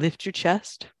trying to lift your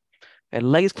chest. Right,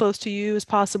 leg as close to you as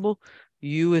possible.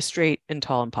 You as straight and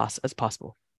tall as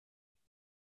possible.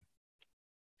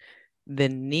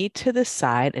 Then knee to the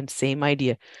side, and same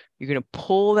idea. You're going to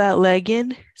pull that leg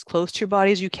in as close to your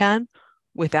body as you can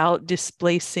without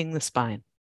displacing the spine.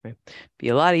 Right? Be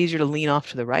a lot easier to lean off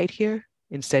to the right here.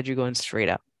 Instead, you're going straight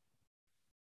up.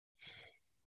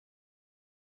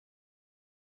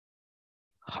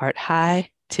 Heart high,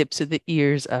 tips of the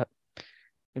ears up.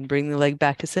 And bring the leg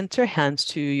back to center, hands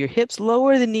to your hips.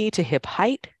 Lower the knee to hip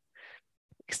height.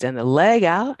 Extend the leg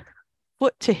out,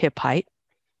 foot to hip height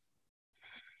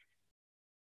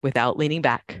without leaning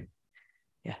back.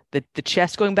 Yeah, the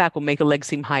chest going back will make a leg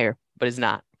seem higher, but it's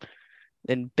not.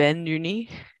 Then bend your knee,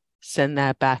 send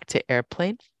that back to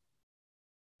airplane.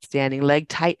 Standing leg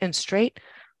tight and straight,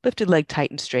 lifted leg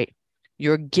tight and straight.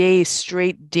 Your gaze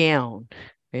straight down.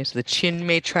 Okay, so the chin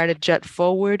may try to jut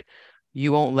forward.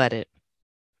 You won't let it.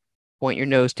 Point your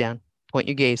nose down, point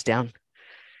your gaze down.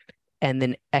 And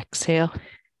then exhale,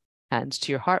 hands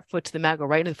to your heart, foot to the mat, go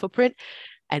right into the footprint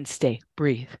and stay,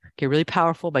 breathe. Get really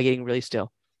powerful by getting really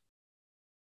still.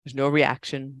 There's no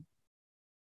reaction,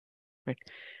 right?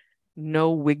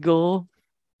 No wiggle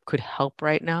could help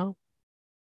right now.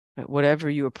 Right? Whatever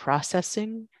you are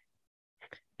processing,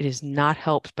 it is not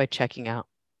helped by checking out.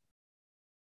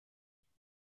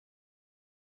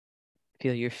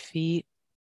 Feel your feet,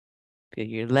 feel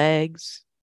your legs,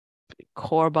 your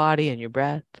core body and your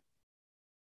breath,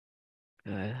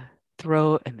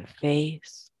 throat and the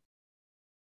face.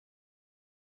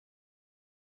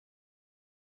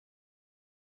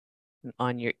 And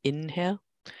on your inhale,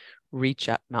 reach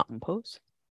up, mountain pose.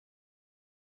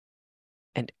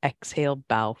 And exhale,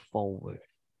 bow forward.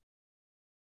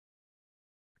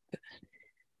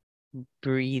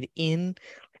 Breathe in,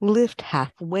 lift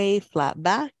halfway, flat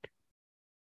back.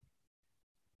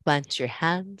 Plant your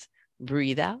hands,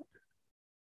 breathe out.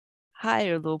 High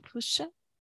or low push-up.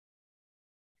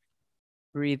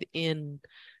 Breathe in,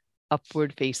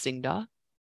 upward facing dog.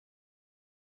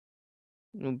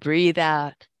 Breathe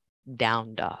out,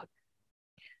 down dog.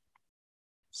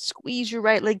 Squeeze your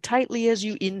right leg tightly as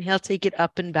you inhale, take it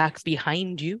up and back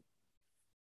behind you.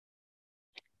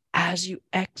 As you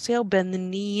exhale, bend the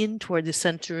knee in toward the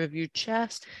center of your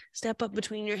chest. Step up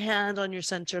between your hands on your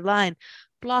center line.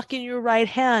 Blocking your right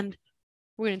hand,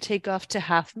 we're going to take off to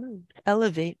half moon.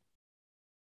 Elevate.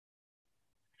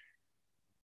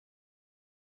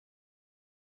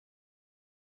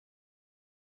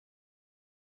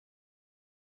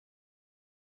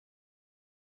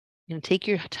 And take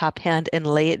your top hand and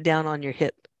lay it down on your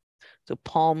hip. So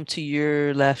palm to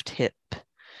your left hip.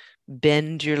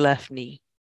 Bend your left knee.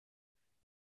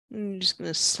 And you're just going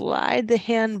to slide the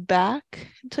hand back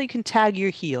until you can tag your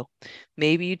heel.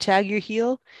 Maybe you tag your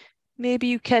heel. Maybe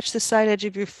you catch the side edge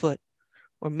of your foot.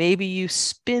 Or maybe you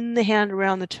spin the hand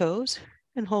around the toes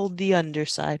and hold the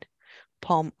underside.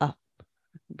 Palm up.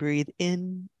 Breathe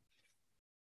in.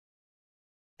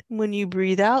 When you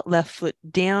breathe out, left foot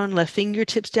down, left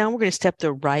fingertips down. We're going to step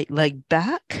the right leg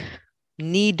back,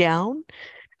 knee down,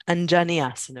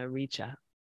 Anjaneyasana, reach out.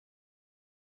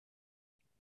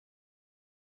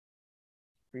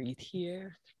 Breathe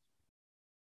here.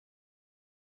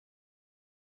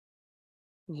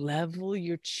 Level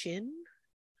your chin.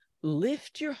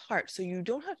 Lift your heart so you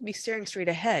don't have to be staring straight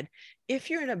ahead. If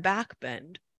you're in a back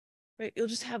bend, right, you'll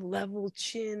just have level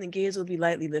chin. The gaze will be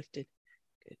lightly lifted.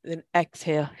 Then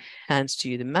exhale, hands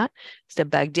to the mat. Step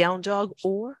back, down dog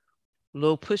or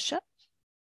low push-up.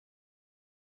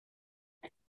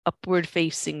 Upward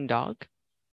facing dog.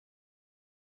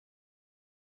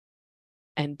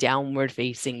 And downward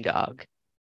facing dog.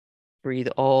 Breathe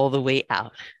all the way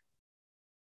out.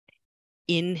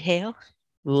 Inhale,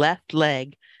 left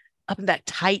leg up and back.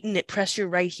 Tighten it, press your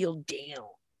right heel down.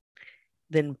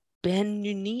 Then bend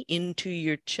your knee into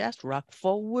your chest, rock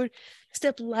forward.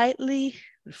 Step lightly,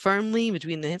 firmly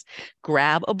between the hands.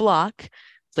 Grab a block,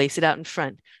 place it out in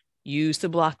front. Use the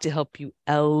block to help you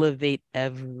elevate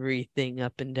everything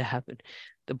up into heaven.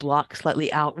 The block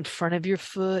slightly out in front of your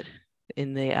foot,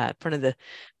 in the front of the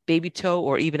baby toe,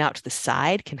 or even out to the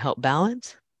side can help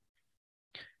balance.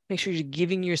 Make sure you're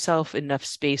giving yourself enough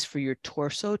space for your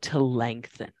torso to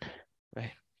lengthen,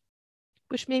 right?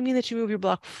 Which may mean that you move your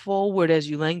block forward as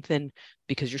you lengthen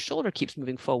because your shoulder keeps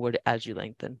moving forward as you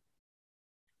lengthen.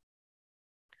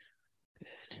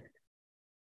 Good.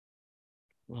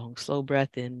 Long, slow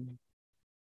breath in.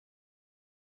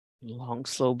 Long,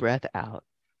 slow breath out.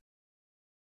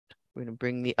 We're going to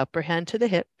bring the upper hand to the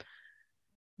hip.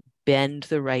 Bend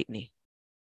the right knee.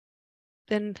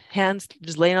 Then hands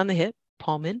just laying on the hip,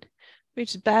 palm in.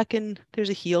 Reach back and there's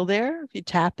a heel there. If you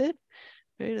tap it,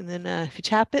 right? And then if you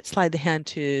tap it, slide the hand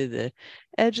to the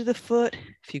edge of the foot.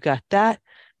 If you got that,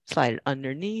 slide it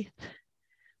underneath.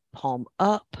 Palm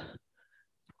up.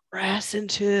 Press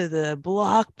into the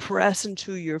block. Press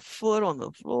into your foot on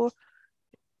the floor.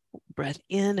 Breath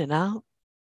in and out.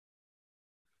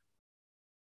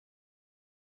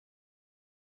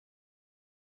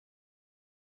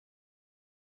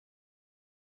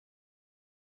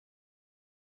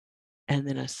 And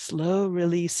then a slow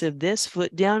release of this.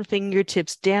 Foot down,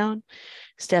 fingertips down.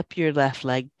 Step your left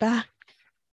leg back.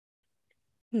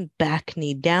 Back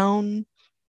knee down.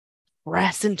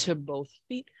 Press into both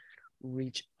feet.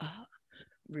 Reach up.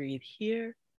 Breathe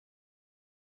here.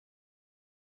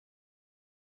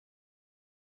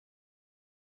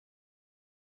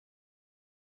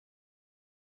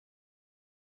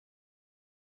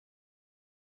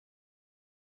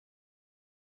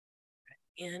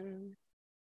 In.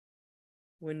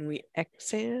 When we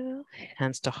exhale,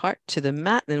 hands to heart to the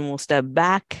mat. Then we'll step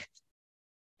back.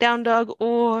 Down dog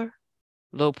or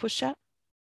low push-up.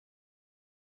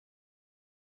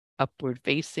 Upward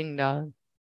facing dog.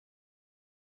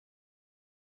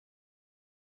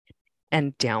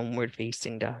 And downward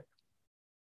facing dog.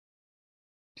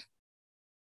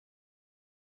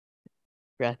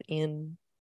 Breath in.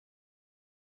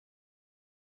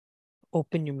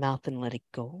 Open your mouth and let it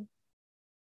go.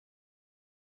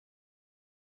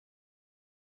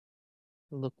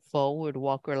 Look forward,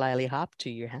 walk or lily hop to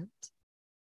your hands.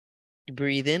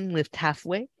 Breathe in, lift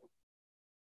halfway.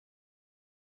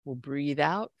 We'll breathe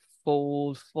out,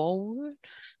 fold forward.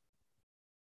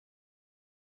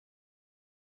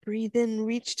 Breathe in,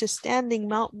 reach to standing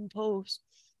mountain pose.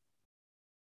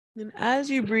 And as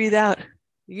you breathe out,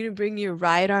 you're going to bring your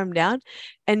right arm down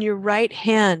and your right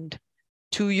hand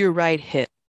to your right hip.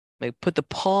 Like put the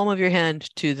palm of your hand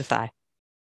to the thigh.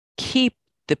 Keep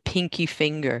the pinky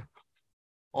finger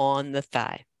on the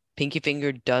thigh. Pinky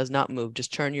finger does not move.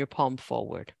 Just turn your palm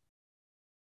forward.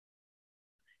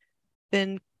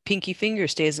 Then pinky finger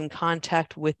stays in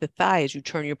contact with the thigh as you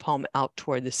turn your palm out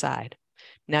toward the side.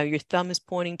 Now your thumb is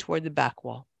pointing toward the back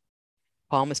wall.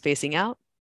 Palm is facing out.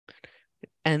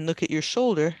 And look at your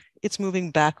shoulder. It's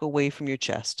moving back away from your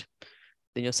chest.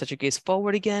 Then you'll set your gaze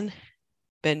forward again,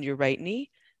 bend your right knee,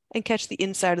 and catch the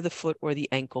inside of the foot or the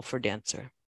ankle for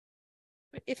dancer.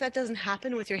 If that doesn't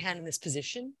happen with your hand in this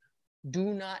position,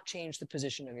 do not change the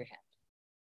position of your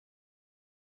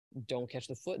hand. Don't catch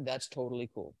the foot. That's totally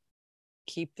cool.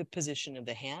 Keep the position of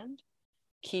the hand.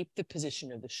 Keep the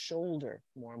position of the shoulder,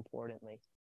 more importantly.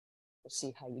 We'll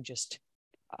see how you just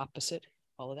opposite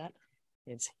all of that.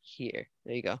 It's here.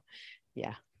 There you go.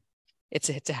 Yeah. It's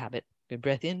a habit. Good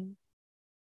breath in.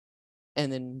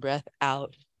 And then breath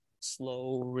out.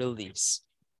 Slow release.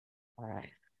 All right.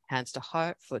 Hands to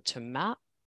heart, foot to mat.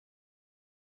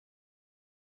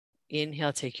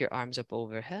 Inhale, take your arms up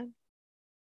overhead.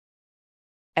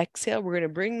 Exhale, we're going to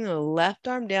bring the left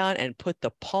arm down and put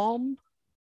the palm.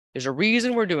 There's a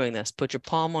reason we're doing this. Put your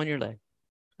palm on your leg.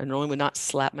 I normally would not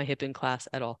slap my hip in class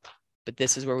at all, but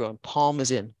this is where we're going. Palm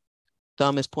is in.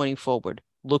 Thumb is pointing forward.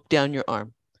 Look down your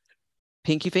arm.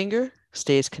 Pinky finger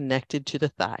stays connected to the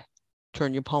thigh.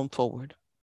 Turn your palm forward.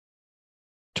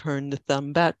 Turn the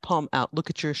thumb back, palm out. Look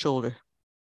at your shoulder.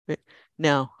 Right?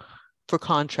 Now, for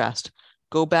contrast,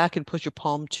 go back and put your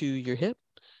palm to your hip.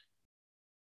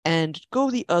 And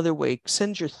go the other way.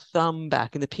 Send your thumb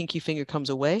back and the pinky finger comes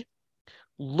away.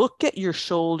 Look at your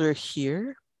shoulder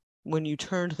here. When you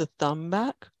turned the thumb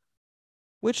back,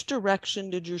 which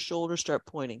direction did your shoulder start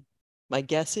pointing? My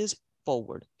guess is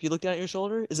forward. If you look down at your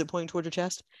shoulder, is it pointing toward your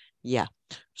chest? Yeah.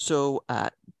 So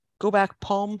go back,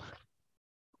 palm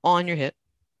on your hip,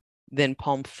 then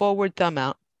palm forward, thumb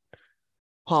out,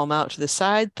 palm out to the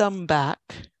side, thumb back,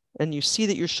 and you see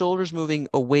that your shoulder's moving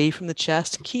away from the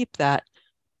chest. Keep that.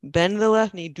 Bend the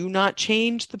left knee. Do not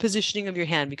change the positioning of your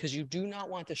hand because you do not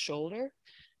want the shoulder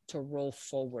to roll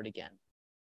forward again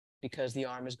because the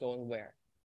arm is going where?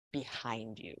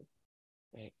 Behind you.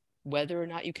 Right? Whether or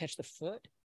not you catch the foot,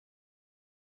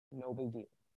 no big deal.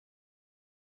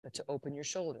 But to open your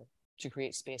shoulder, to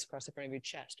create space across the front of your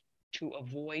chest, to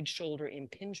avoid shoulder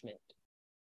impingement,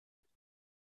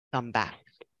 thumb back,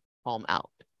 palm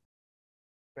out.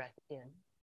 Breath in.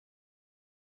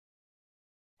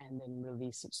 And then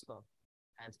release it slow.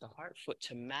 Hands to heart, foot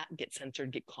to mat, get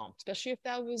centered, get calm. Especially if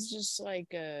that was just like,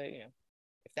 if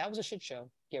that was a shit show,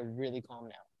 get really calm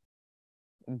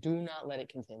now. Do not let it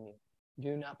continue.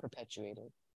 Do not perpetuate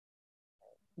it.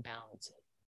 Balance it.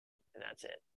 And that's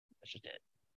it. That's just it.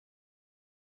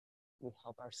 We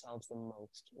help ourselves the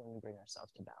most when we bring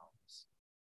ourselves to balance.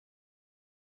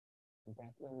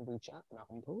 Breath in, reach up,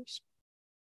 mountain pose.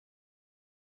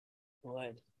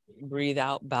 Good. Breathe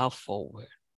out, bow forward.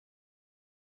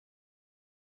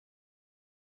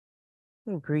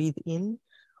 And breathe in,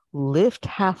 lift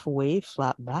halfway,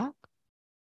 flat back.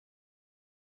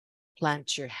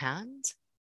 Plant your hands,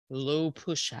 low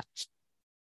push-up.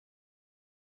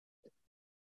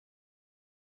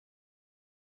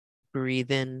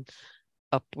 Breathe in,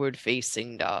 upward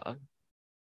facing dog.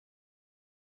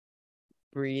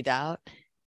 Breathe out,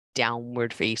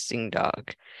 downward facing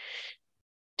dog.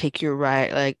 Take your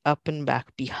right leg up and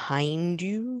back behind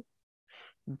you.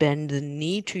 Bend the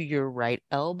knee to your right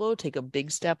elbow. Take a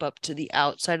big step up to the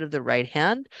outside of the right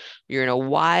hand. You're in a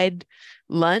wide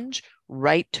lunge.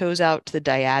 Right toes out to the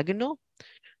diagonal.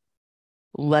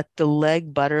 Let the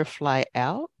leg butterfly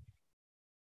out.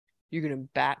 You're going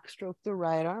to backstroke the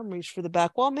right arm, reach for the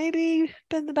back wall, maybe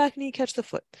bend the back knee, catch the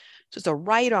foot. So it's the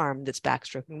right arm that's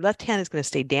backstroking. Left hand is going to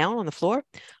stay down on the floor.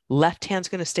 Left hand's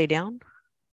going to stay down.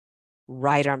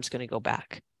 Right arm's going to go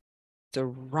back. The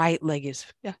right leg is,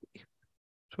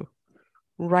 So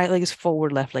right leg is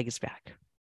forward, left leg is back.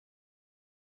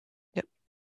 Yep.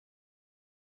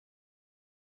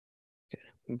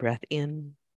 Good. Breath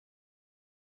in.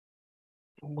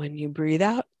 When you breathe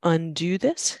out, undo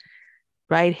this.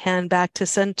 Right hand back to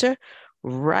center.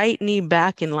 Right knee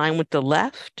back in line with the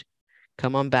left.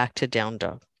 Come on back to down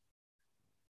dog.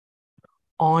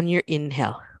 On your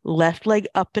inhale, left leg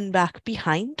up and back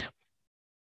behind.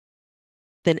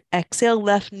 Then exhale,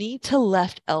 left knee to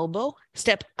left elbow.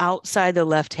 Step outside the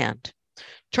left hand.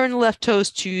 Turn the left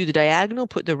toes to the diagonal.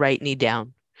 Put the right knee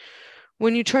down.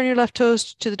 When you turn your left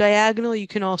toes to the diagonal, you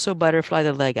can also butterfly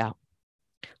the leg out.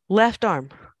 Left arm,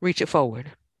 reach it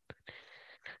forward.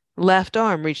 Left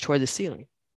arm, reach toward the ceiling.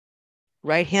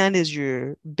 Right hand is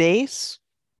your base.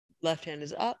 Left hand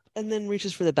is up and then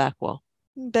reaches for the back wall.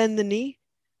 Bend the knee.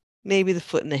 Maybe the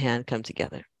foot and the hand come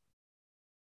together.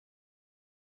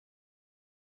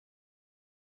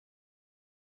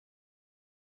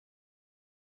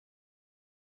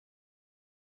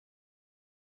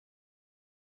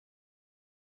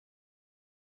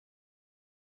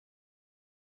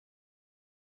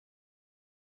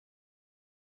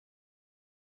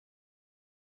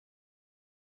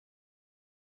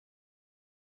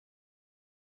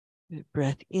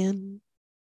 Breath in.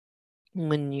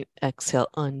 When you exhale,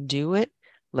 undo it.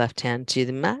 Left hand to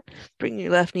the mat. Bring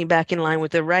your left knee back in line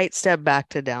with the right. Step back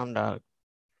to down dog.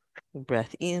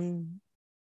 Breath in.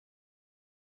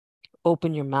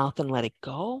 Open your mouth and let it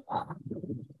go.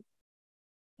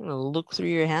 Look through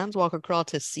your hands. Walk across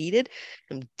to seated.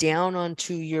 Come down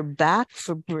onto your back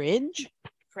for bridge.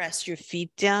 Press your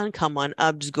feet down. Come on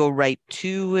up. Just go right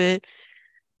to it.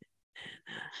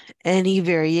 Any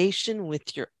variation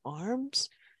with your arms.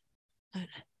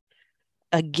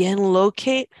 Again,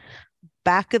 locate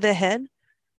back of the head.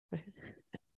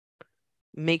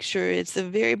 Make sure it's the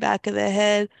very back of the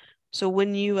head. So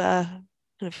when you kind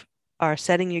of are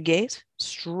setting your gaze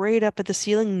straight up at the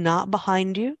ceiling, not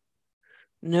behind you,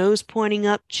 nose pointing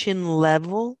up, chin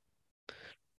level.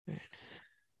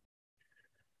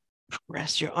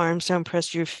 Press your arms down,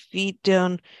 press your feet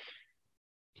down,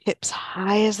 hips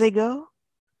high as they go.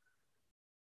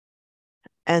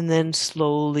 And then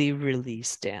slowly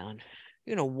release down.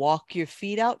 You're going to walk your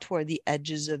feet out toward the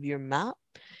edges of your mat.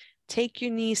 Take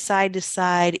your knees side to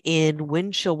side in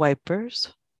windshield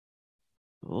wipers.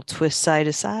 We'll twist side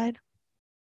to side.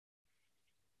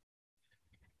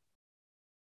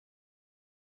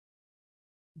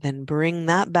 Then bring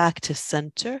that back to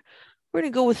center. We're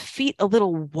going to go with feet a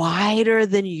little wider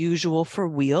than usual for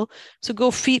wheel. So go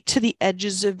feet to the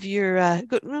edges of your,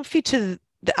 feet to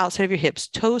the outside of your hips.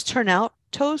 Toes turn out.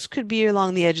 Toes could be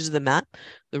along the edges of the mat.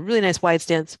 A really nice wide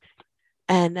stance.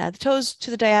 And the toes to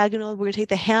the diagonal. We're going to take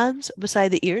the hands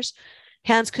beside the ears.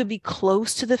 Hands could be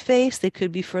close to the face. They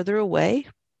could be further away.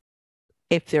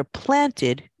 If they're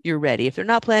planted, you're ready. If they're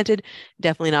not planted,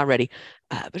 definitely not ready.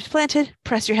 But if planted,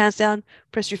 press your hands down,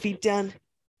 press your feet down,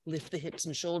 lift the hips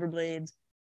and shoulder blades.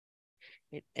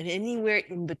 Right? And anywhere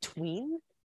in between,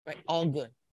 right, all good.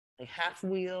 Like half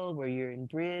wheel where you're in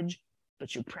bridge,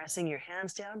 but you're pressing your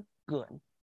hands down, good.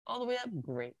 All the way up,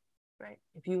 great. Right?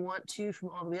 If you want to, from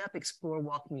all the way up, explore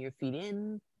walking your feet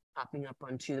in, hopping up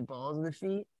onto the balls of the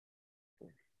feet.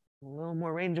 A little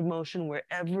more range of motion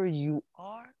wherever you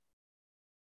are.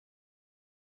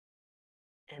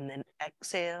 And then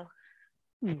exhale,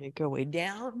 make your way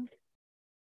down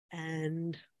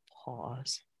and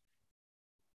pause.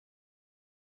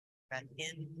 Breath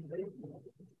in.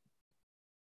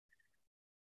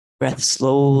 Breath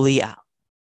slowly out.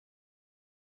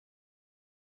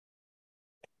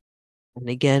 And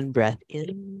again, breath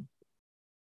in.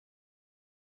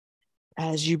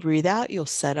 As you breathe out, you'll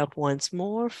set up once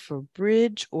more for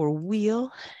bridge or wheel.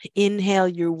 Inhale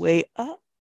your way up.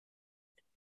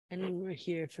 And we're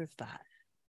here for 5.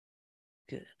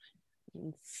 Good.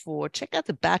 4. Check out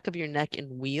the back of your neck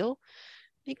and wheel.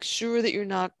 Make sure that you're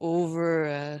not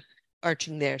over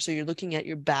arching there. So you're looking at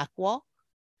your back wall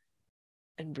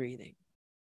and breathing.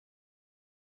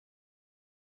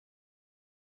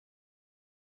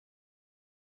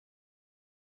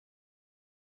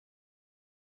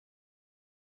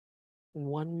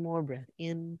 One more breath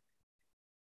in.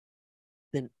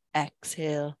 Then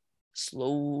exhale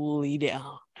slowly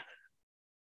down.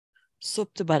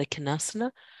 Supta Baddha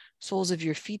Konasana. Soles of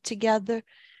your feet together.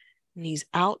 Knees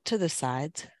out to the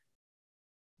sides.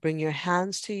 Bring your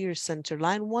hands to your center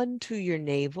line. One to your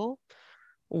navel.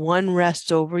 One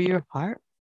rests over your heart.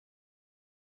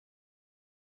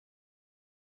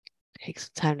 Take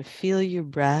some time to feel your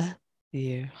breath,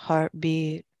 your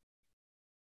heartbeat,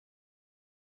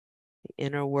 the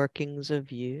inner workings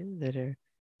of you that are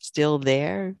still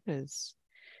there as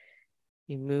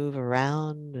you move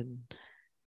around and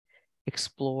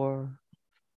explore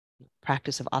the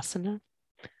practice of asana.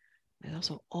 And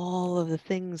also all of the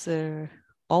things that are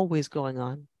always going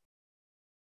on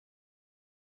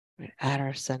right at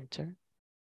our center,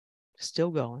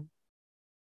 still going.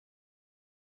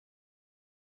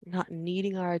 Not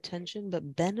needing our attention,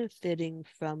 but benefiting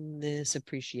from this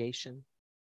appreciation.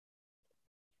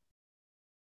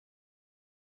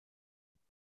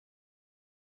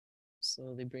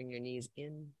 Slowly bring your knees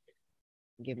in,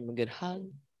 give them a good hug.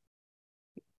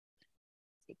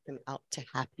 Take them out to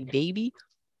happy baby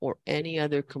or any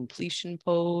other completion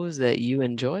pose that you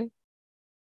enjoy.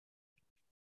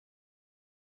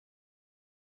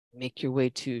 Make your way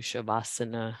to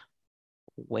Shavasana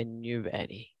when you're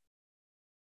ready.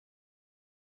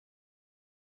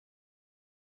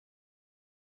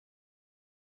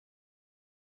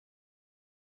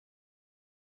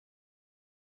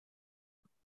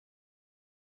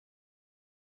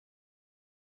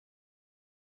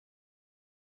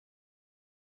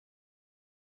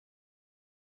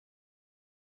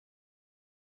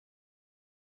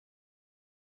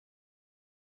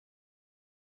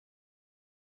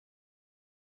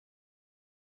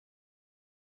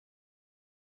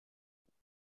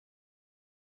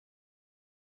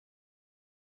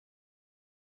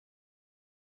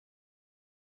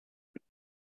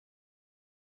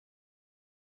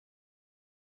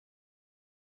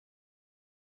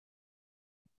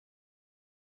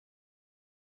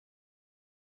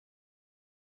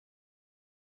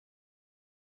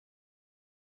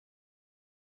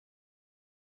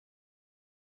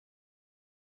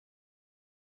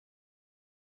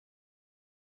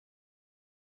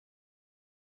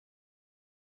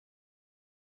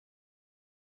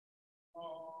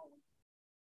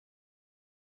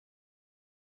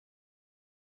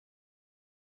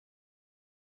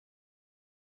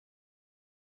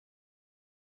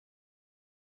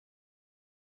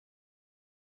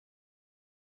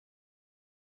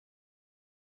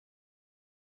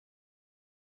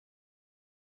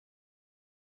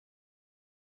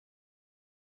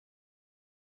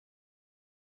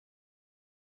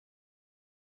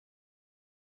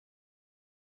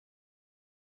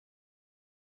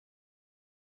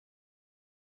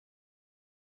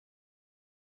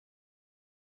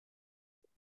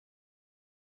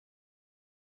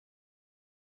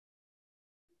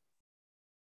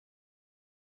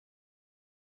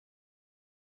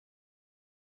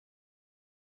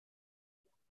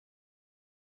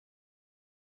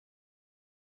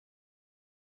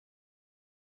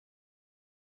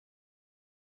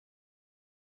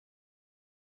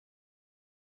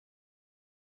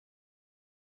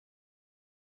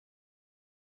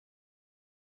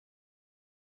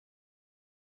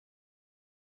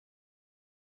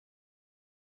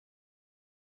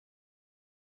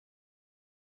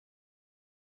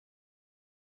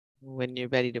 When you're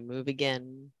ready to move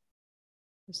again,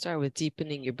 start with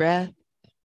deepening your breath.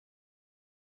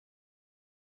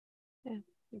 Yeah.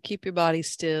 Keep your body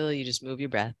still. You just move your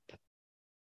breath.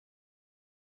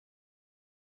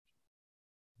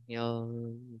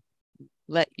 You'll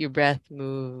let your breath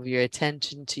move your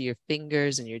attention to your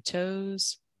fingers and your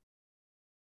toes.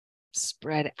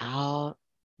 Spread out,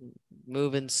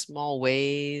 move in small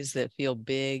ways that feel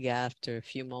big after a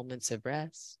few moments of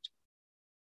rest.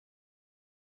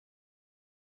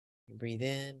 Breathe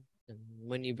in. And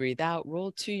when you breathe out,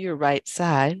 roll to your right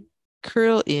side.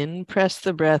 Curl in, press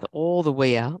the breath all the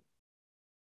way out.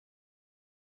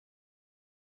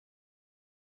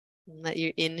 And let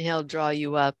your inhale draw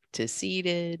you up to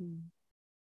seated.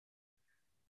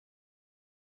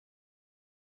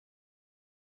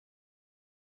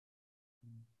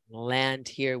 Land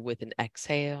here with an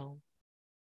exhale.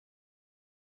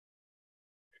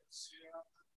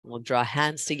 We'll draw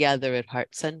hands together at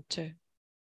heart center.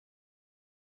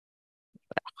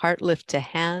 Heart lift to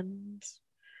hands.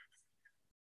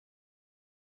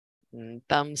 And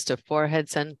thumbs to forehead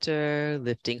center,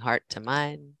 lifting heart to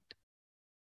mind.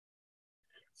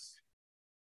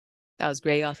 That was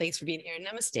great, y'all. Thanks for being here.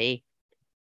 Namaste.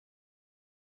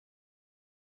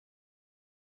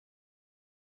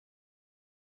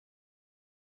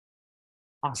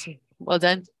 Awesome. Well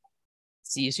done.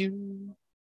 See you soon.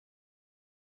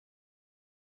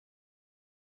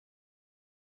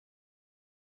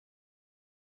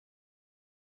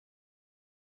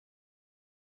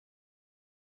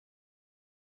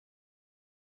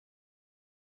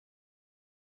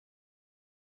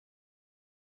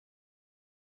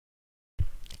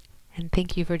 And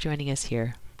thank you for joining us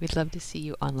here. We'd love to see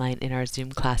you online in our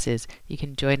Zoom classes. You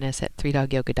can join us at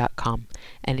 3dogyoga.com.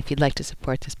 And if you'd like to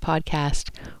support this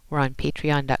podcast, we're on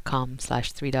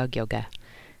patreon.com/3dogyoga.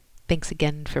 Thanks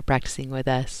again for practicing with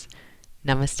us.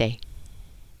 Namaste.